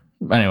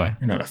 Anyway,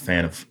 you're not a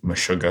fan of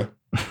Meshuggah.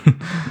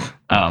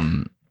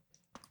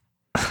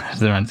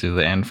 They run through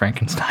the Anne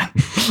Frankenstein.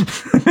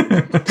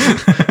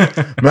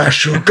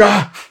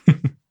 Meshuggah.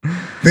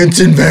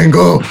 Vincent Van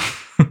Gogh.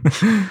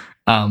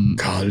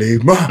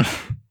 Kalima.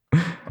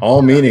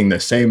 All meaning the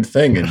same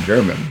thing in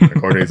German,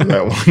 according to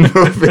that one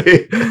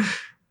movie.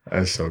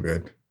 That's so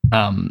good.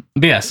 But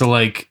yeah, so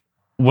like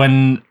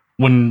when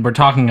we're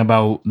talking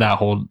about that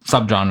whole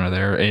subgenre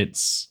there,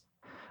 it's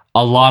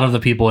a lot of the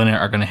people in it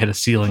are going to hit a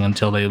ceiling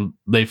until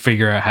they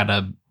figure out how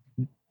to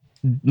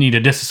need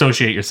to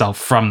disassociate yourself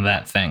from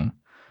that thing.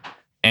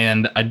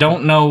 And I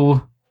don't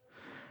know.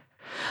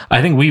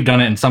 I think we've done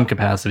it in some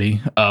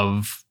capacity.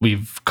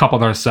 We've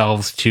coupled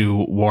ourselves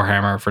to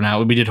Warhammer for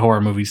now. We did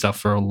horror movie stuff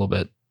for a little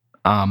bit.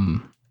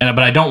 But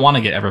I don't want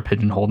to get ever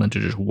pigeonholed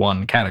into just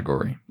one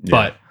category. Yeah.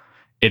 But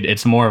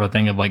it's more of a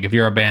thing of like, if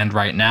you're a band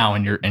right now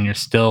and you're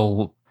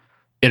still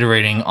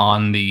iterating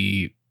on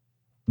the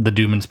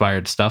Doom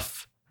inspired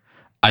stuff,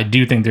 I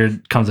do think there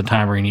comes a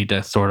time where you need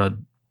to sort of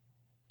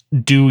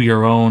do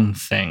your own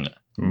thing.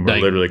 We're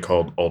literally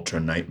called Ultra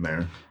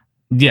Nightmare.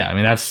 Yeah, I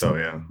mean that's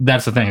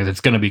the thing, is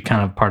it's going to be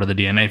kind of part of the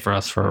DNA for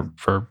us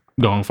for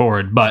going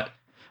forward. But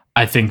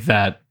I think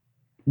that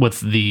with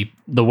the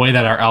way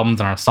that our albums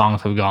and our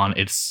songs have gone,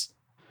 it's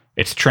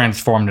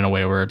transformed in a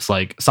way where it's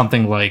like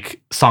something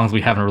like songs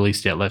we haven't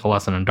released yet, like A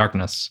Lesson in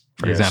Darkness,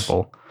 for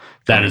example.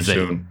 That coming is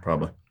soon,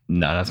 probably.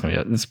 No,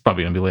 it's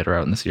probably gonna be later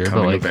out in this year.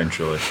 Coming but like,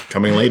 eventually.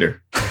 Coming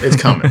later.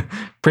 It's coming.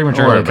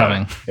 Prematurely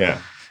coming.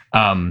 Yeah.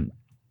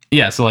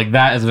 Yeah, so like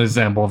that is an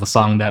example of a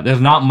song that there's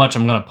not much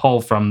I'm going to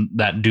pull from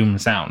that Doom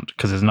sound,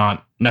 because it's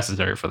not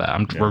necessary for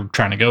that. We're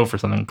trying to go for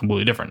something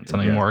completely different,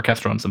 something more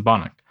orchestral and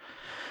symphonic.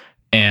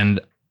 And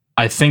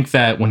I think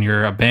that when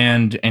you're a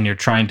band and you're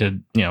trying to,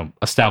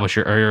 establish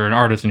or you're an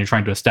artist and you're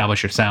trying to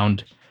establish your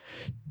sound,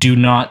 do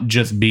not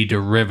just be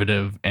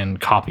derivative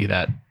and copy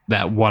that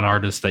one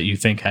artist that you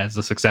think has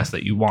the success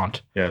that you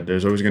want. Yeah,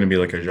 there's always going to be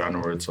like a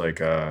genre where it's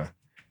like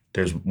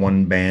there's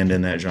one band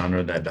in that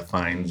genre that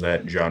defines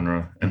that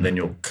genre, and then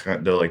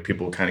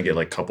people kind of get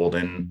like coupled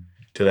in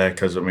to that,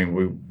 because I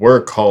mean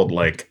we're called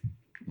like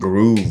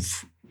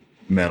groove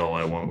metal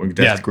at one point.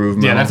 Groove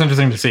metal. Yeah, that's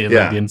interesting to see.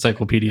 Like the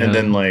Encyclopedia, and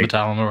then like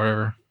Metallum or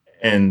whatever.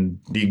 And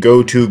the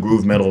go-to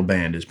groove metal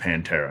band is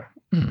Pantera.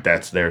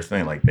 That's their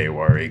thing. Like they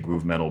were a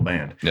groove metal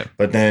band. Yeah.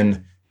 But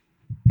then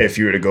if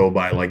you were to go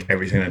by like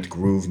everything that's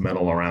groove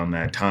metal around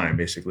that time,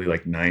 basically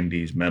like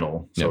 90s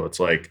metal. So it's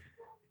like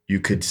you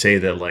could say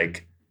that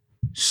like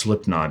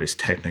Slipknot is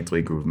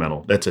technically groove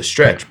metal. That's a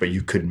stretch, but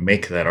you could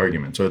make that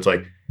argument. So it's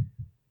like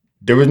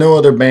there was no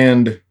other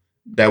band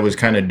that was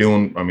kind of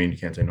doing, I mean, you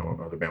can't say no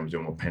other band was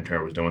doing what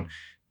Pantera was doing.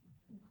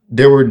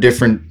 There were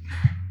different,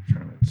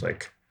 it's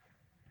like,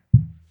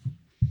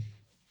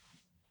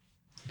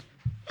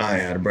 I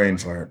had a brain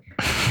fart.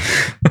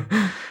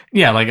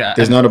 Yeah, like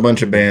there's not a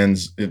bunch of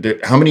bands.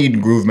 How many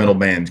groove metal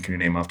bands can you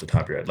name off the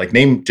top of your head? Like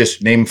name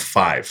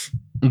 5.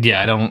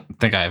 Yeah, I don't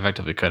think I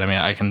effectively could. I mean,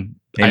 I can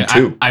name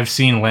 2. I've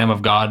seen Lamb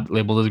of God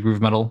labeled as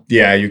groove metal.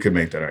 Yeah, you could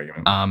make that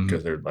argument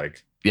because they're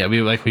like. Yeah,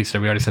 we already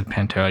said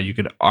Pantera. You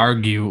could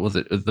argue, was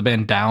the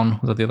band Down?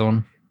 Was that the other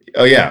one?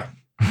 Oh yeah,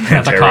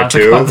 Pantera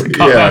too.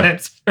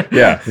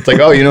 Yeah, it's like,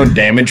 oh,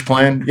 Damage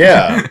Plan.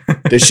 Yeah,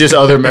 there's just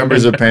other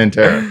members of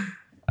Pantera.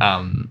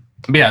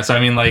 But yeah, so I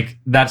mean, like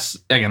that's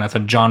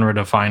a genre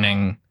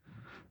defining.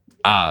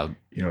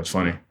 It's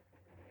funny.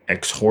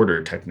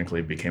 Ex-Hoarder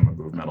technically became a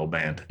groove metal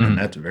band, and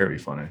that's very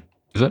funny.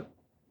 Is it?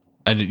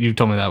 You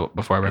told me that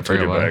before. I told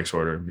you about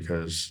Ex-Hoarder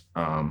because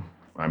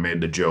I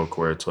made the joke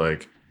where it's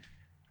like,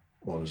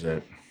 what was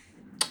it?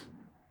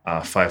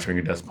 5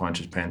 Finger Death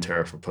Punch is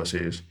Pantera for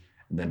pussies,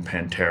 and then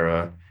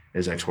Pantera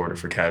is Ex-Hoarder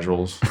for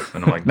casuals,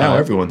 and I'm like, now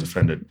everyone's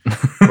offended.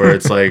 Where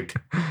it's like,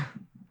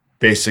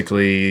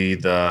 basically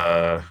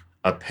the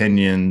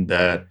opinion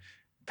that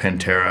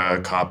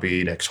Pantera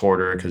copied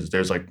Ex-Hoarder, because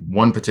there's like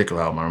one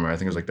particular album, I remember, I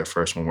think it was like their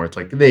first one, where it's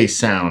like they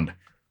sound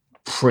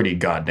pretty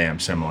goddamn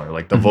similar,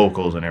 like the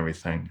vocals and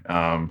everything.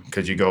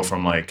 Because you go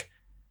from like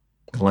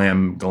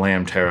glam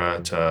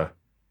Terra to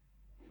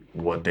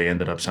what they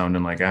ended up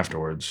sounding like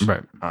afterwards.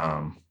 Right.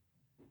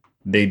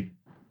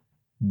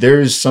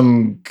 There's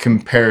some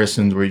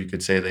comparisons where you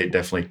could say they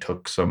definitely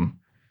took some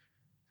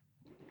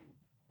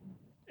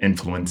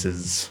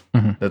influences.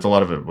 That's a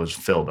lot of it was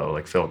Phil though,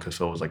 like because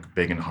Phil was like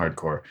big in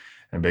hardcore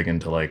and big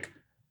into like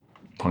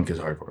punk is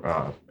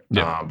hardcore,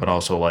 but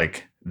also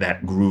like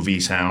that groovy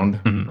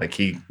sound. Like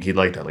he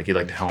liked that, like he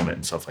liked the helmet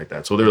and stuff like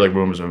that. So there were like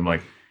rumors of him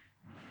like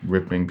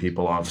ripping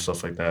people off,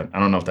 stuff like that. I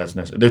don't know if that's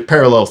necessary. There's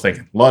parallel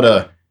thinking, a lot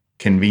of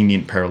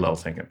convenient parallel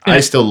thinking.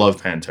 I still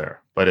love Pantera,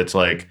 but it's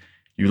like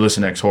you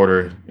listen to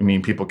Ex-Hoarder, I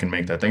mean, people can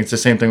make that thing. It's the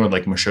same thing with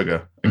like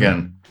Meshuggah.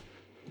 Again,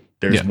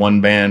 there's one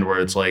band where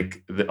it's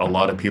like a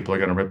lot of people are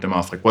going to rip them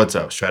off. Like, what's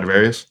up,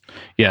 Stradivarius?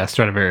 Yeah,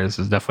 Stradivarius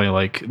is definitely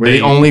like... We're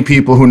the only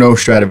people who know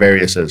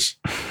Stradivarius is.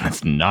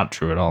 That's not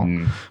true at all.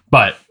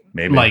 But,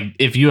 maybe. Like,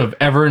 if you have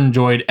ever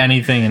enjoyed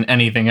anything and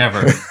anything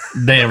ever,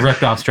 they have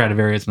ripped off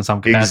Stradivarius in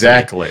some capacity.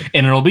 Exactly.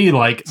 And it'll be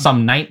like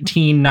some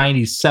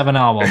 1997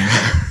 album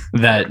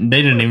that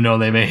they didn't even know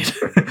they made.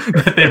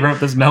 That they wrote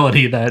this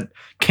melody that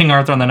King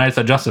Arthur and the Knights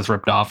of Justice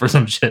ripped off or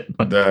some shit.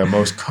 The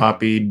most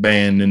copied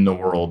band in the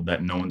world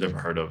that no one's ever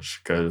heard of.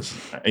 Because,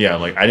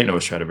 like I didn't know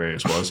what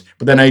Stradivarius was.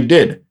 But then I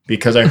did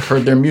because I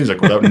heard their music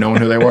without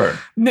knowing who they were.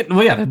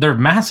 Well, yeah, they're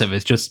massive.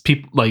 It's just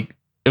people like...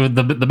 It was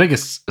the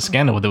biggest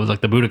scandal with it was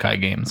like the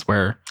Budokai games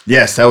where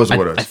yes, that was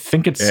what it was. I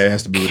think it's it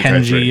has to be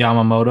Kenji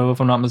Yamamoto,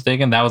 if I'm not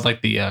mistaken. That was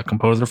like the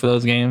composer for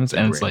those games,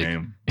 and it's like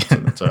name.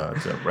 It's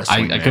a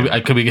wrestling name. I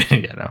could be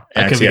getting getting it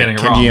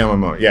Kenji wrong.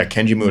 Yamamoto,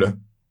 Kenji Muda.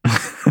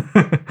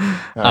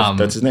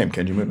 That's his name,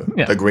 Kenji Muda.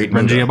 Yeah, the great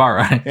Renji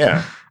Ibarra.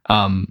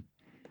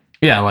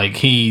 Yeah,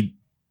 like a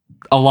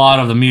lot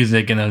of the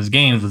music in those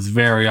games was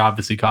very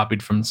obviously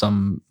copied from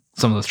some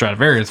of the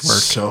Stradivarius work.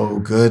 So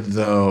good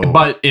though,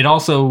 but it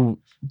also.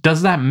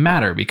 Does that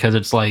matter? Because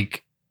it's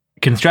like,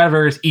 can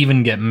Stradivarius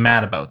even get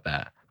mad about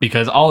that?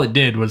 Because all it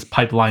did was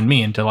pipeline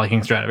me into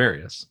liking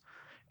Stradivarius.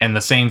 And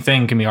the same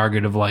thing can be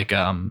argued of like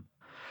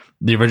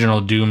the original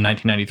Doom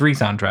 1993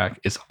 soundtrack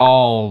is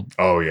all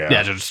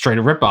just straight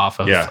a ripoff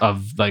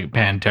of like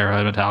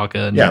Pantera,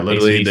 Metallica. And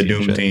literally AC/DC the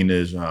Doom theme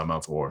is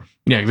Mouth of War.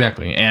 Yeah,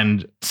 exactly.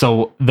 And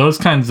so those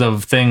kinds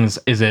of things,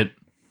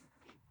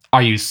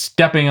 are you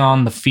stepping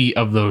on the feet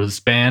of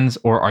those bands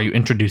or are you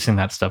introducing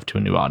that stuff to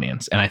a new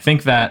audience? And I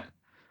think that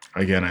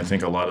again, I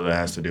think a lot of that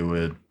has to do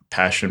with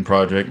passion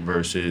project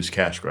versus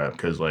cash grab.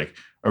 Because like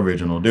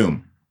original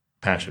Doom,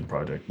 passion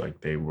project,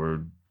 like they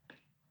were.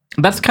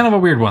 That's kind of a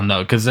weird one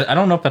though, because I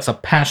don't know if that's a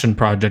passion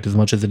project as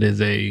much as it is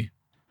a.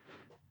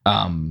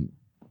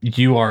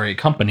 You are a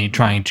company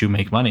trying to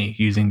make money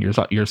using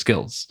your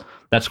skills.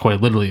 That's quite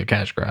literally a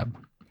cash grab.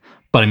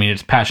 But I mean,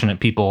 it's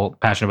passionate people,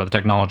 passionate about the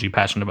technology,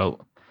 passionate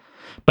about.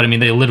 But I mean,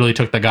 they literally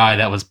took the guy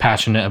that was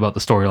passionate about the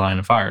storyline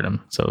and fired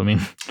him. So I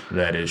mean,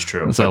 that is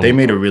true. So but they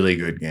made a really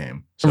good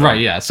game, so. Right?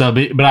 Yeah. So,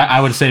 but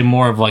I would say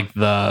more of like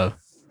the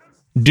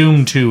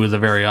Doom 2 is a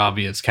very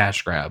obvious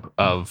cash grab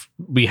of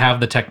we have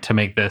the tech to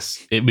make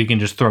this. We can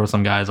just throw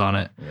some guys on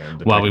it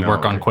while we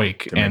work on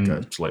Quake and make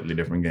a slightly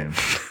different game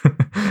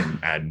and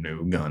add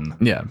new gun.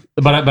 Yeah,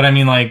 but I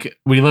mean, like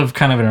we live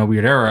kind of in a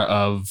weird era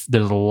of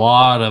there's a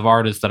lot of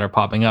artists that are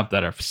popping up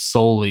that are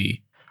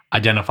solely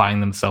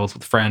identifying themselves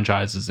with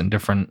franchises and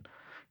different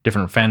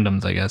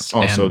fandoms, I guess.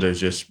 Also, there's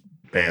just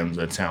bands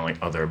that sound like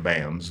other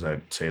bands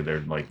that say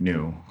they're like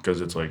new,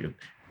 because it's like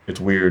it's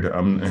weird.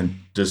 And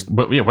just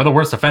But yeah, we're the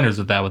worst offenders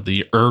with that, with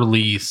the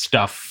early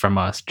stuff from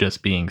us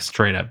just being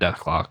straight up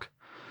Deathclock.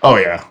 oh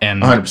yeah,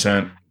 And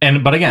 100%.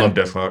 But again, Love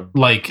Deathclock.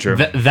 like True.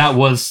 that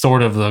was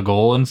sort of the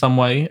goal in some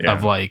way of Yeah.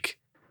 like,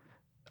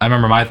 I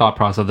remember my thought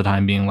process at the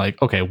time being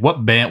like, okay,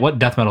 what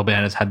death metal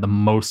band has had the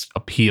most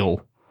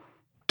appeal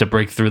to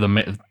break through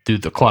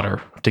the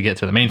clutter to get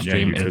to the Yeah,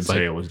 mainstream? you And could it's like,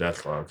 say it was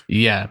Deathclock.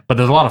 yeah, but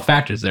there's a lot of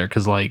factors there,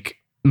 because like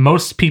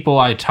most people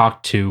I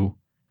talked to,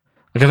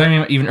 because I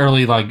mean, even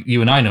early, like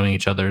you and I knowing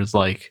each other, is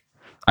like,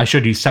 I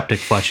showed you Septic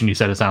Flesh and you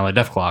said it sounded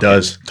like Deathclock.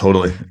 Does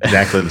totally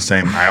exactly the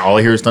same. All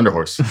I hear is Thunder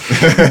Horse. And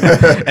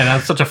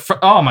that's such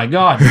oh my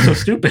god, you're so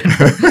stupid.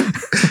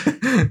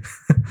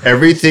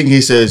 Everything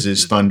he says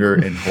is thunder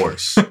and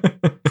horse.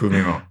 Prove me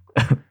wrong.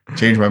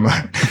 Change my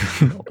mind.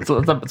 So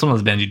it's one of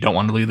those bands you don't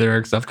want to leave the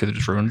lyric stuff because it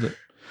just ruins it.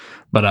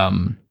 But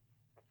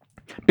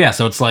yeah,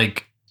 so it's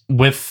like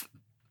with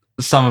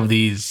some of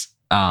these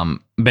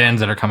bands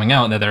that are coming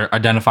out that they're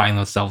identifying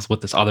themselves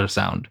with this other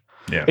sound.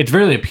 Yeah. It's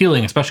really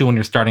appealing, especially when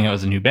you're starting out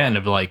as a new band,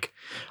 of like,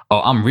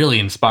 oh, I'm really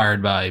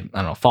inspired by, I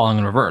don't know, Falling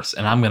in Reverse,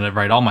 and I'm gonna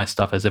write all my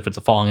stuff as if it's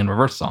a Falling in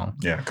Reverse song.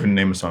 Yeah, couldn't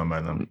name a song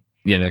by them.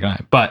 Yeah, neither can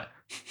I. But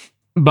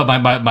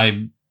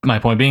my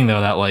point being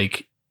though that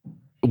like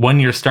when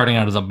you're starting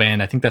out as a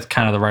band, I think that's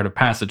kind of the rite of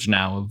passage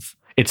now. Of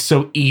it's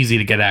so easy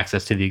to get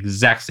access to the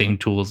exact same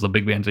tools the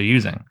big bands are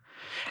using,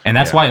 and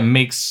that's why it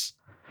makes,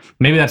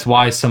 maybe that's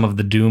why some of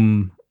the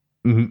Doom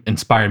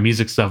inspired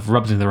music stuff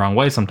rubs me the wrong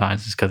way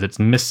sometimes, is because it's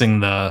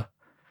missing the.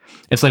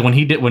 It's like when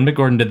Mick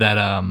Gordon did that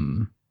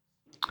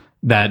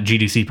that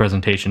GDC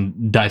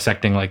presentation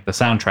dissecting like the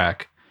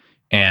soundtrack,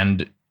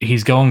 and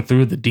he's going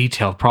through the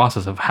detailed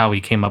process of how he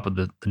came up with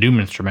the Doom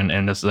instrument,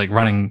 and it's like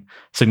running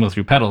signal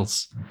through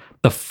pedals.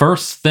 The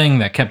first thing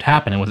that kept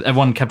happening was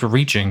everyone kept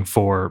reaching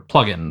for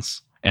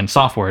plugins and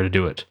software to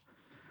do it,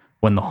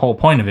 when the whole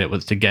point of it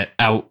was to get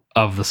out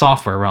of the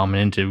software realm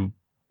and into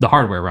the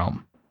hardware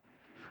realm.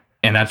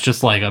 And that's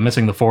just like a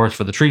missing the forest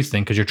for the trees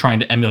thing, because you're trying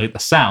to emulate the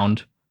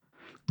sound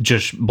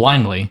just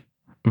blindly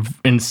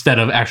instead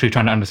of actually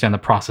trying to understand the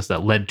process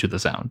that led to the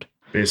sound.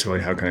 Basically,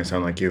 how can I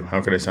sound like you?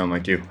 How can I sound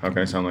like you? How can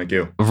I sound like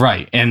you?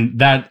 Right. And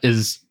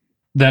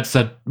that's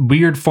a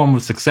weird form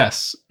of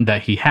success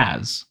that he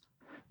has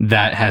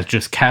that has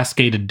just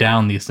cascaded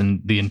down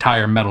the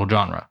entire metal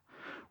genre,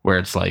 where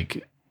it's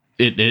like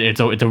it's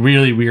a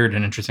really weird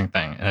and interesting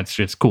thing, and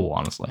it's cool,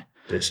 honestly.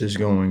 This is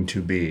going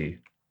to be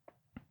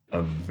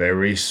a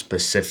very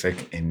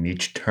specific and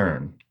niche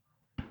turn,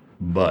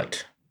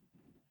 but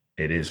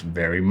it is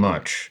very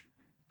much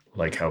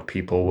like how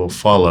people will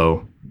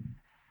follow.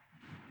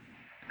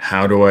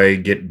 How do I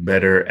get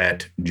better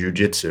at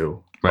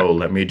jujitsu? Right. Oh,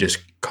 let me just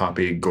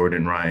copy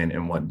Gordon Ryan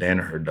and what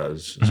Danaher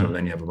does. Mm-hmm. So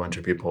then you have a bunch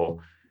of people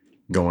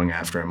going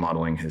after and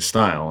modeling his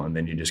style, and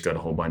then you just got a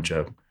whole bunch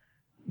of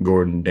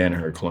Gordon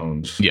Danaher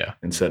clones. Yeah.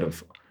 Instead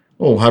of,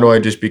 oh, how do I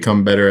just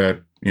become better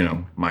at,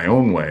 my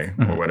own way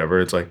or whatever?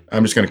 It's like,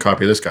 I'm just going to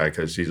copy this guy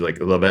because he's like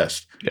the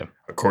best. Yeah.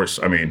 Of course,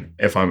 I mean,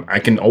 I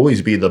can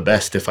always be the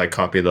best if I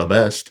copy the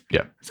best.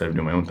 Yeah. Instead of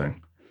doing my own thing.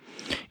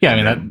 Yeah,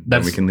 I mean,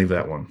 then we can leave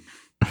that one.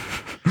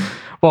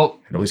 Well,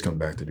 it always comes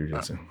back to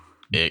jujitsu.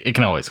 It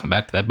can always come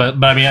back to that,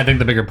 but I mean, I think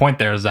the bigger point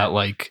there is that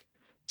like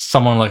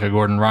someone like a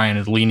Gordon Ryan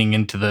is leaning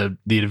into the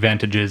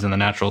advantages and the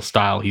natural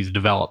style he's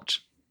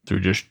developed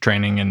through just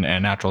training and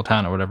natural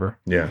talent or whatever.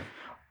 Yeah,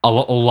 a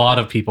lot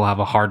of people have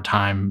a hard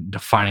time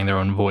defining their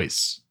own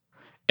voice,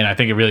 and I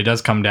think it really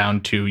does come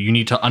down to you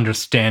need to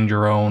understand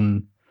your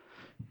own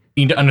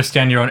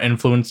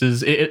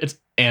influences. It's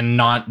and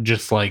not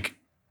just like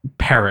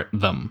parrot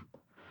them.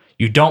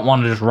 You don't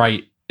want to just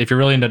write. If you're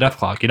really into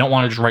Deathclock, you don't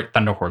want to just write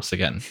Thunder Horse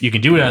again. You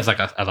can do it as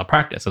a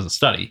practice, as a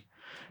study.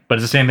 But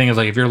it's the same thing as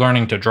like if you're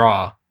learning to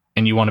draw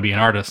and you want to be an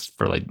artist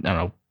for like, I don't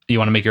know, you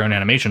want to make your own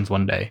animations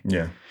one day.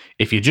 Yeah.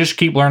 If you just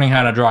keep learning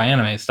how to draw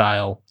anime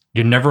style,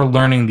 you're never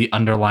learning the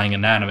underlying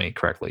anatomy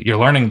correctly. You're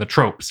learning the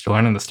tropes, you're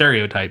learning the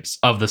stereotypes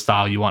of the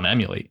style you want to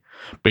emulate.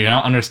 But you're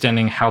not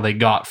understanding how they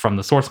got from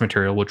the source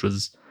material, which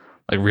was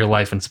like real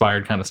life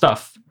inspired kind of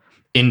stuff,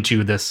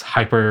 into this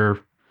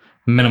hyper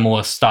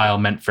minimalist style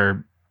meant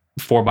for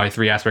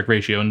 4:3 aspect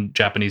ratio in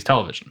Japanese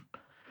television.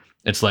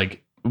 It's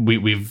like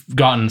we've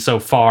gotten so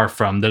far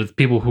from the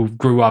people who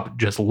grew up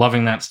just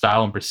loving that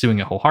style and pursuing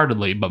it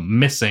wholeheartedly, but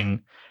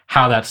missing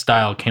how that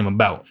style came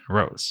about and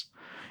rose.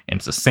 And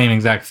it's the same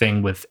exact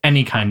thing with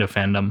any kind of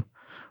fandom,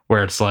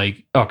 where it's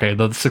like, okay,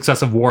 the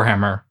success of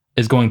Warhammer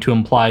is going to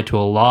imply to a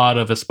lot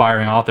of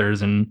aspiring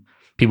authors and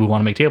people who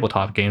want to make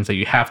tabletop games that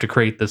you have to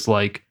create this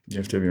like, you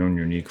have to have your own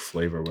unique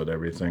flavor with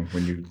everything.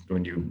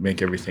 When you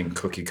make everything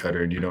cookie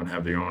cutter and you don't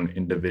have your own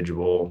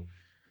individual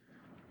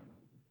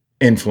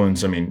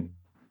influence. I mean,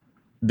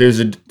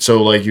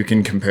 so like you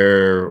can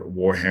compare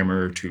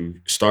Warhammer to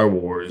Star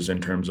Wars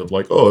in terms of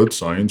like, oh, it's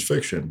science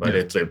fiction, but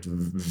it's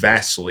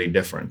vastly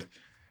different.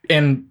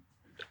 And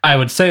I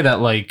would say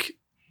that like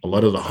a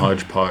lot of the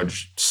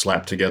hodgepodge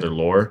slapped together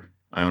lore,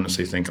 I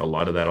honestly think a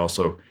lot of that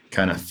also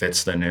kind of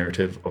fits the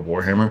narrative of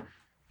Warhammer.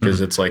 because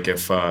it's like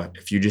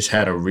if you just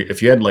had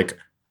if you had like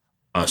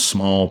a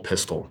small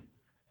pistol,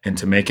 and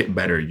to make it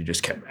better, you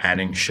just kept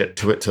adding shit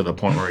to it to the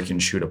point where it can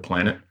shoot a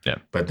planet. Yeah.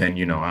 But then,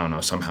 I don't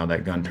know, somehow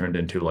that gun turned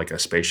into like a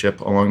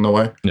spaceship along the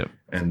way. Yeah.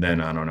 And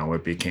then, I don't know,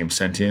 it became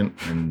sentient.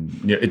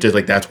 And it just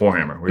like, that's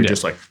Warhammer, where you're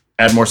just like,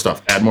 add more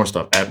stuff, add more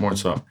stuff, add more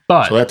stuff.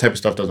 But, so that type of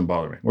stuff doesn't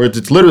bother me. Whereas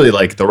it's literally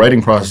like the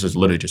writing process is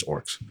literally just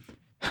orcs.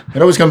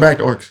 It always comes back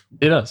to orcs.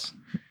 It does.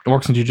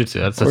 Orcs and jiu-jitsu.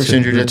 That's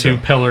the two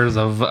pillars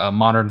of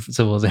modern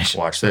civilization.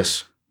 Watch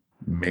this.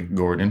 Mick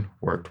Gordon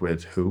worked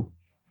with who?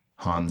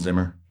 Hans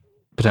Zimmer.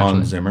 Potentially.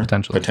 Hans Zimmer.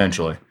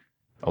 Potentially.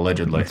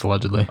 Allegedly. It's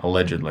allegedly.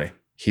 Allegedly.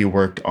 He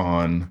worked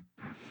on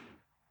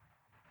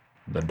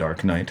The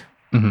Dark Knight.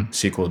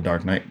 Sequel to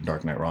Dark Knight.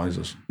 Dark Knight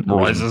Rises.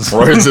 Rises.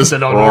 Orcs.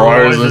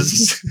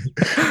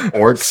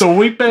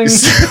 Sweeping.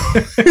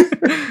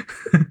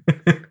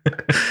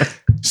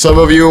 Some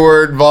of you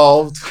were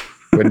involved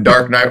with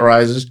Dark Knight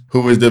Rises.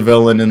 Who was the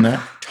villain in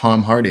that?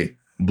 Tom Hardy.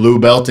 Blue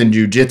belt in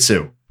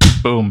jiu-jitsu.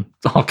 Boom.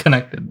 It's all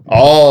connected.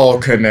 All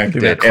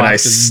connected. And I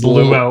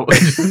blew out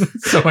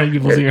so many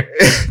people's ears.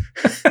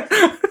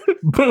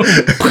 Boom.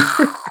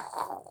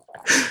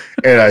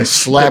 And I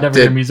slapped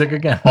it music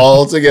again.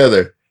 all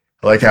together.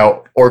 Like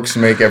how orcs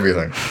make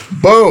everything.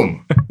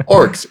 Boom.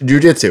 Orcs.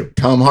 Jiu-jitsu.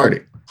 Tom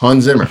Hardy.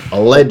 Hans Zimmer.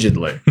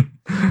 Allegedly.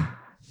 But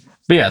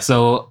yeah,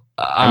 so...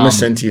 I'm a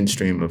sentient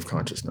stream of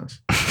consciousness.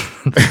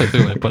 That's a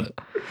good way to put it.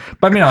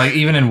 But I mean, like,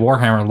 even in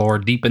Warhammer lore,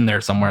 deep in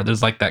there somewhere,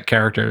 there's like that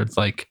character. It's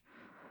like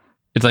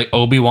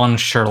Obi-Wan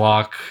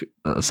Sherlock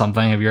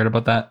something. Have you heard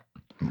about that?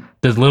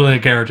 There's literally a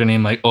character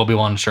named like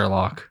Obi-Wan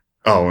Sherlock.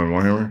 Oh, in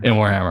Warhammer? In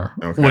Warhammer.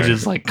 Okay. Which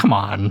is like, come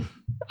on.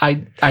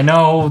 I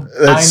know.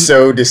 That's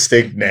so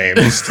distinct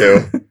names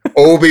too.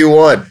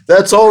 Obi-Wan.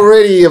 That's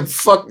already a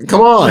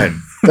come on.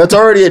 That's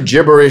already a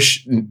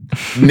gibberish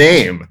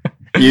name.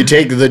 You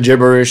take the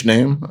gibberish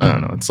name? I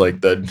don't know. It's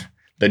like the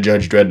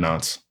Judge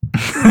Dreadnoughts.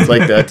 It's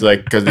like that.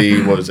 Like, because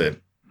what was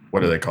it?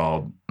 What are they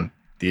called?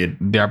 The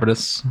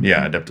Arbitus?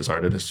 Yeah, Adeptus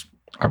Arbitus.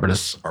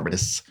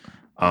 Arbitus.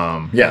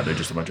 Yeah, they're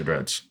just a bunch of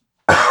dreads.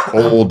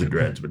 Old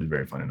dreads, but it's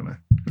very funny to me.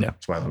 Yeah.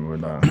 That's why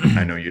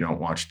I know you don't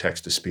watch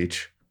text to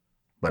speech,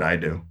 but I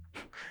do.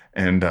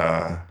 And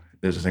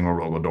there's a thing where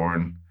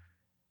Rogodorn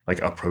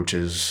like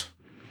approaches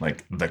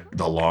like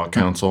the law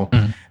council,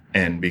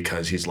 and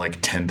because he's like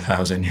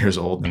 10,000 years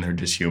old and they're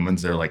just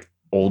humans, they're like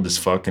old as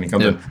fuck, and he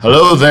comes in,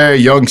 hello there,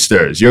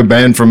 youngsters, you're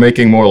banned from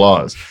making more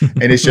laws.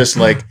 And it's just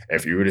like,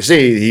 if you were to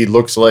see, he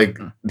looks like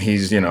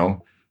he's,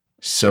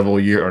 several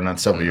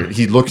years,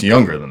 he looks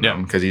younger than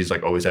them because he's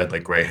like always had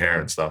like gray hair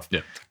and stuff.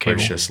 Yeah. But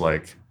it's just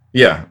like,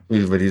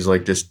 but he's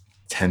like just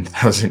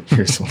 10,000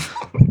 years old.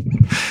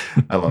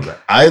 I love that.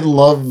 I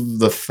love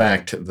the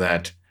fact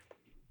that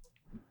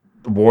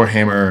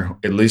Warhammer,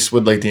 at least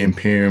with like the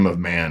Imperium of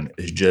Man,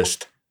 is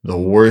just the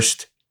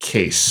worst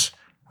case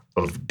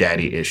of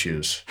daddy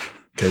issues.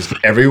 Because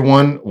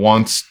everyone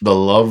wants the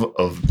love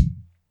of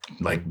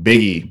like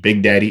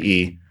Big Daddy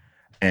E,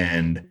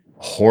 and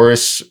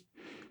Horus.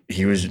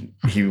 He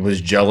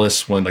was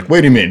jealous when like,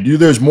 wait a minute,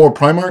 there's more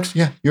Primarchs?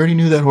 Yeah, you already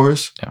knew that,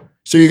 Horus. Yeah.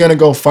 So you're gonna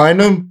go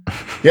find him?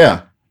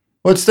 Yeah.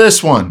 What's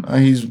this one?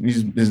 His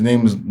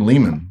name is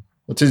Lehman.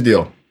 What's his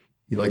deal?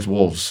 He likes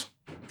wolves.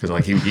 Because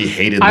like he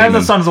hated Lehman. I have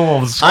the Sons of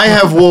Wolves. I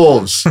have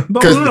wolves. The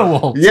Luna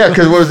Wolves. Yeah,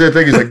 because what was their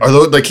thing? He's like, are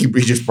those like he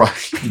just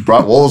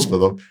brought wolves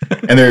with him,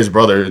 and they're his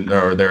brother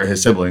or they're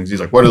his siblings. He's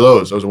like, what are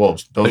those? Those are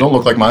wolves. Those don't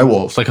look like my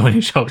wolves. It's like when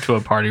you show up to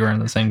a party wearing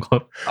the same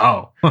clothes.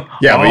 Oh,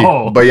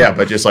 yeah,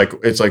 but just like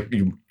it's like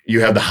you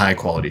have the high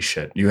quality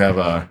shit. You have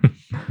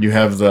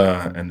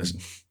and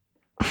this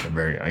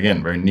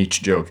very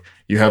niche joke.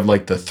 You have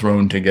like the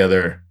thrown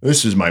together,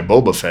 this is my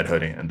Boba Fett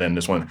hoodie. And then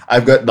this one,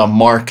 I've got the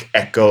Mark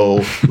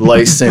Echo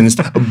licensed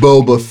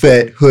Boba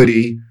Fett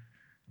hoodie.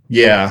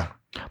 Yeah.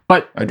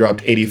 But I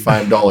dropped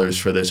 $85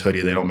 for this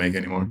hoodie they don't make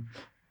anymore.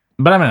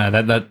 But I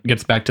mean, that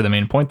gets back to the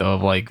main point though,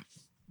 of like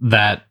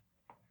that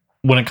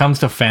when it comes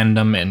to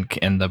fandom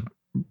and the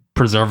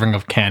preserving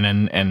of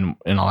canon and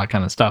all that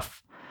kind of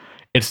stuff,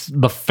 it's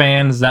the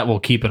fans that will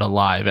keep it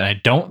alive. And I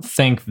don't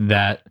think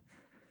that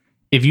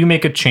if you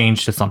make a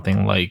change to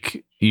something,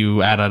 like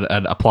you add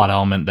a plot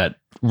element that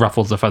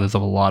ruffles the feathers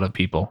of a lot of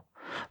people,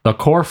 the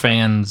core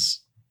fans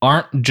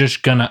aren't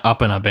just gonna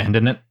up and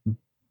abandon it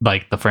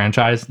like the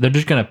franchise. They're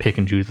just gonna pick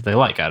and choose what they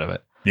like out of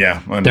it.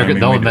 Yeah,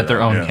 they'll invent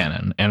their own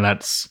canon, and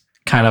that's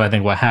kind of I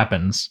think what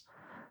happens.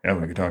 Yeah,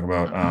 we could talk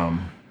about.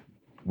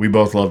 We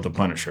both love the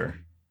Punisher,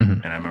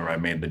 and I remember I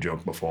made the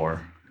joke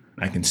before.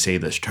 I can say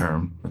this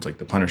term. It's like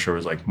the Punisher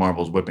was like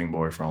Marvel's whipping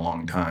boy for a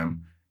long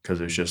time, because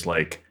it's just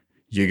like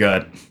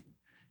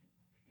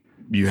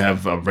you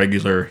have a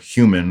regular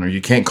human, or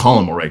you can't call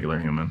him a regular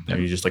human. Yep.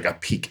 He's just like a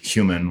peak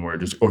human, or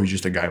he's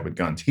just a guy with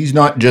guns. He's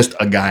not just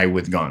a guy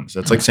with guns.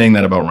 That's like saying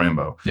that about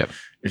Rambo. Yep.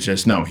 It's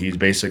just, no, he's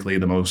basically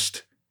the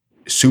most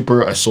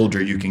a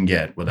soldier you can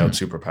get without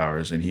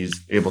superpowers, and he's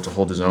able to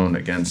hold his own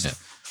against.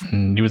 Yeah.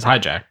 And he was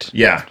hijacked.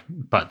 Yeah.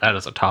 But that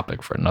is a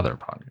topic for another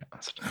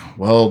podcast.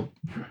 Well,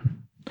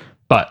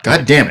 but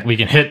God damn it. We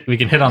can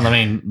hit on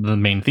the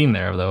main theme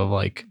there though, of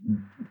like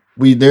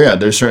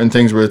there's certain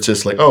things where it's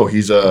just like, oh,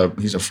 he's a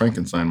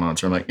Frankenstein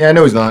monster. I'm like, yeah,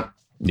 no, he's not.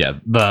 Yeah,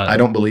 I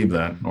don't believe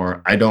that,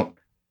 or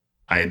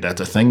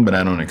that's a thing, but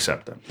I don't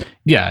accept it.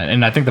 Yeah,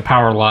 and I think the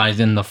power lies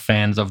in the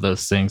fans of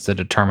those things to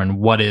determine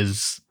what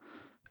is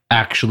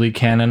actually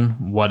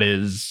canon, what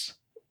is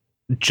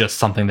just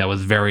something that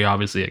was very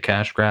obviously a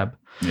cash grab.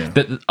 Yeah.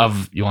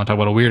 You want to talk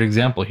about a weird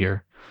example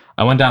here?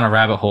 I went down a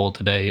rabbit hole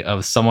today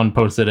of someone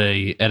posted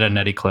a Ed and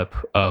Eddie clip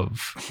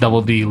of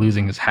Double D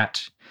losing his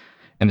hat,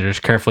 and they're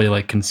just carefully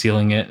like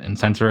concealing it and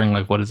censoring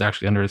like what is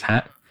actually under his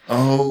hat.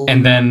 Oh,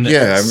 and then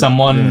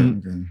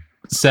someone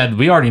said,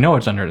 we already know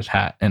what's under his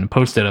hat, and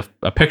posted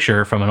a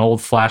picture from an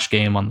old Flash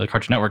game on the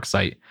Cartoon Network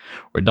site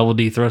where Double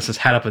D throws his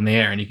hat up in the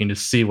air and you can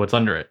just see what's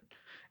under it,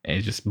 and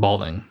he's just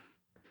balding.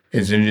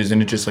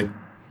 Isn't it just like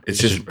it's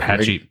just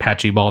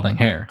patchy balding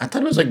hair? I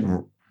thought it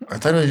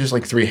was just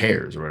like 3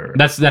 hairs or whatever.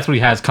 That's what he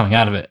has coming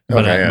out of it.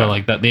 But, okay, but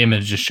like the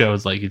image just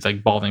shows like he's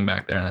like balding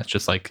back there, and that's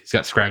just like he's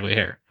got scraggly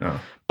hair.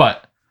 Oh.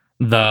 But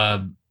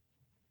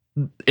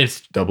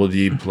it's Double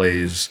D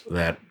plays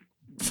that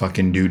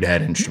fucking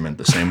doodad instrument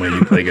the same way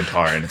you play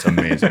guitar, and it's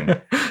amazing.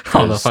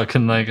 Oh, the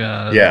fucking like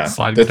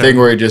slide the guitar. thing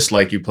where he just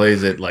like he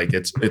plays it like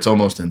it's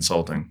almost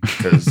insulting,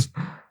 because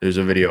there's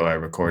a video I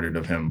recorded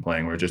of him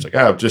playing where it's just like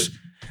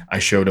I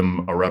showed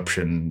him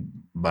Eruption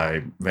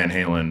by Van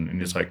Halen, and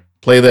he's like,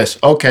 play this,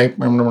 okay,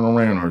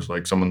 or it's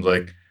like someone's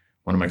like,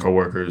 one of my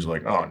coworkers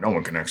like, oh, no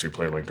one can actually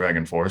play like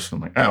Dragon Force.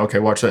 I'm like, oh, okay,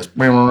 watch this,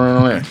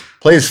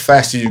 play as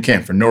fast as you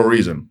can for no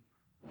reason.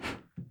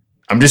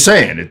 I'm just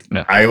saying.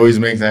 I always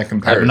make that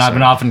comparison. I've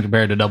been often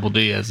compared to Double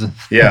D as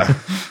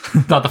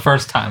not the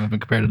first time I've been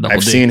compared to Double D.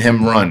 I've seen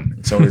him run.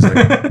 It's always like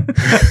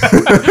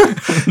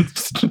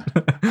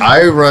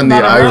I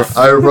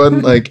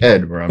run like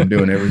Ed, where I'm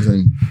doing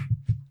everything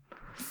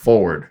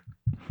forward.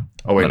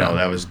 Oh wait,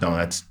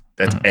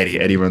 that's Eddie.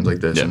 Eddie runs like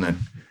this, and then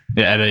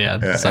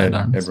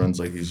Ed runs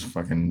like he's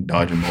fucking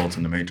dodging bolts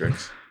in the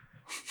Matrix.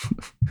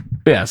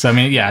 So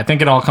I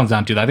think it all comes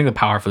down to that. I think the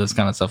power for this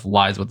kind of stuff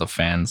lies with the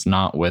fans,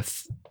 not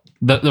with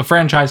the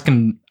franchise.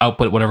 Can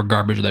output whatever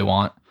garbage they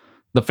want.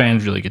 The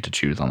fans really get to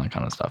choose on that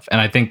kind of stuff. And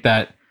I think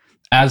that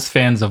as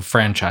fans of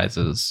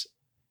franchises,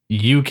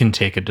 you can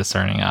take a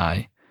discerning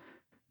eye.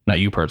 Not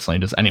you personally,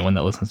 just anyone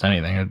that listens to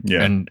anything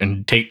and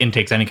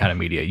intakes any kind of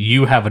media.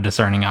 You have a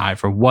discerning eye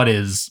for what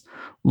is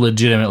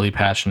legitimately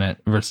passionate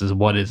versus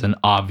what is an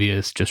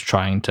obvious just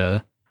trying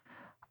to,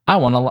 I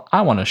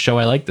want to show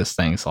I like this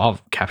thing, so I'll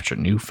capture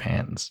new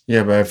fans.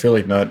 Yeah, but I feel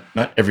like not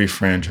every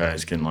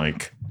franchise can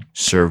like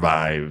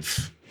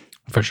survive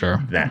for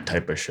sure that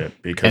type of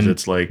shit, because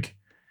it's like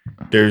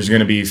there's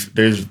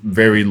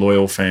very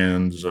loyal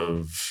fans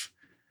of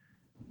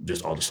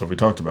just all the stuff we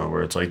talked about,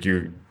 where it's like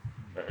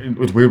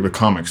it's weird with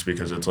comics,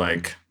 because it's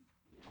like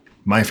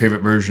my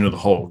favorite version of the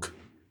Hulk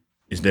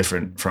is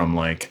different from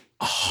like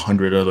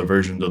 100 other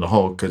versions of the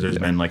Hulk, because there's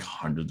been like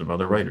hundreds of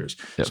other writers.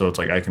 Yep. So it's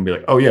like I can be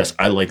like, oh yes,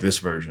 I like this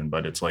version,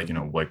 but it's like,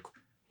 like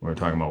we're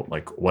talking about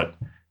like what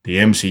the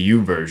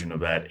MCU version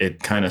of that,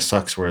 it kind of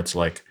sucks where it's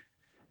like,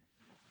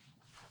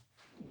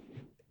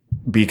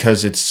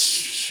 because it's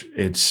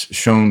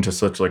shown to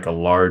such like a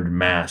large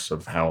mass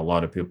of how a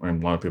lot of people are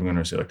going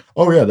to say like,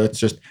 oh yeah, that's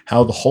just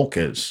how the Hulk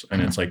is,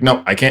 and it's like,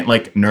 no, I can't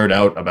like nerd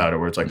out about it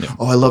where it's like,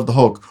 oh, I love the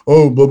Hulk,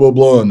 oh blah blah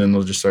blah, and then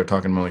they'll just start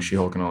talking about like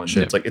She-Hulk and all that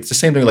shit. It's like it's the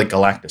same thing like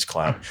Galactus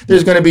Cloud.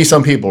 There's going to be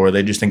some people where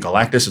they just think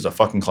Galactus is a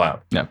fucking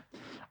cloud. Yeah,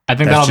 I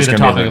think that'll be the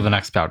topic of the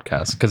next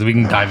podcast, because we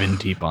can dive in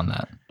deep on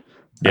that.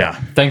 Yeah.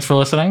 Thanks for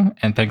listening,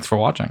 and thanks for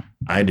watching.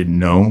 I didn't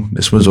know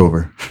this was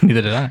over.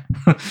 Neither did I.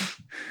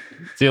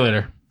 See you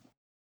later.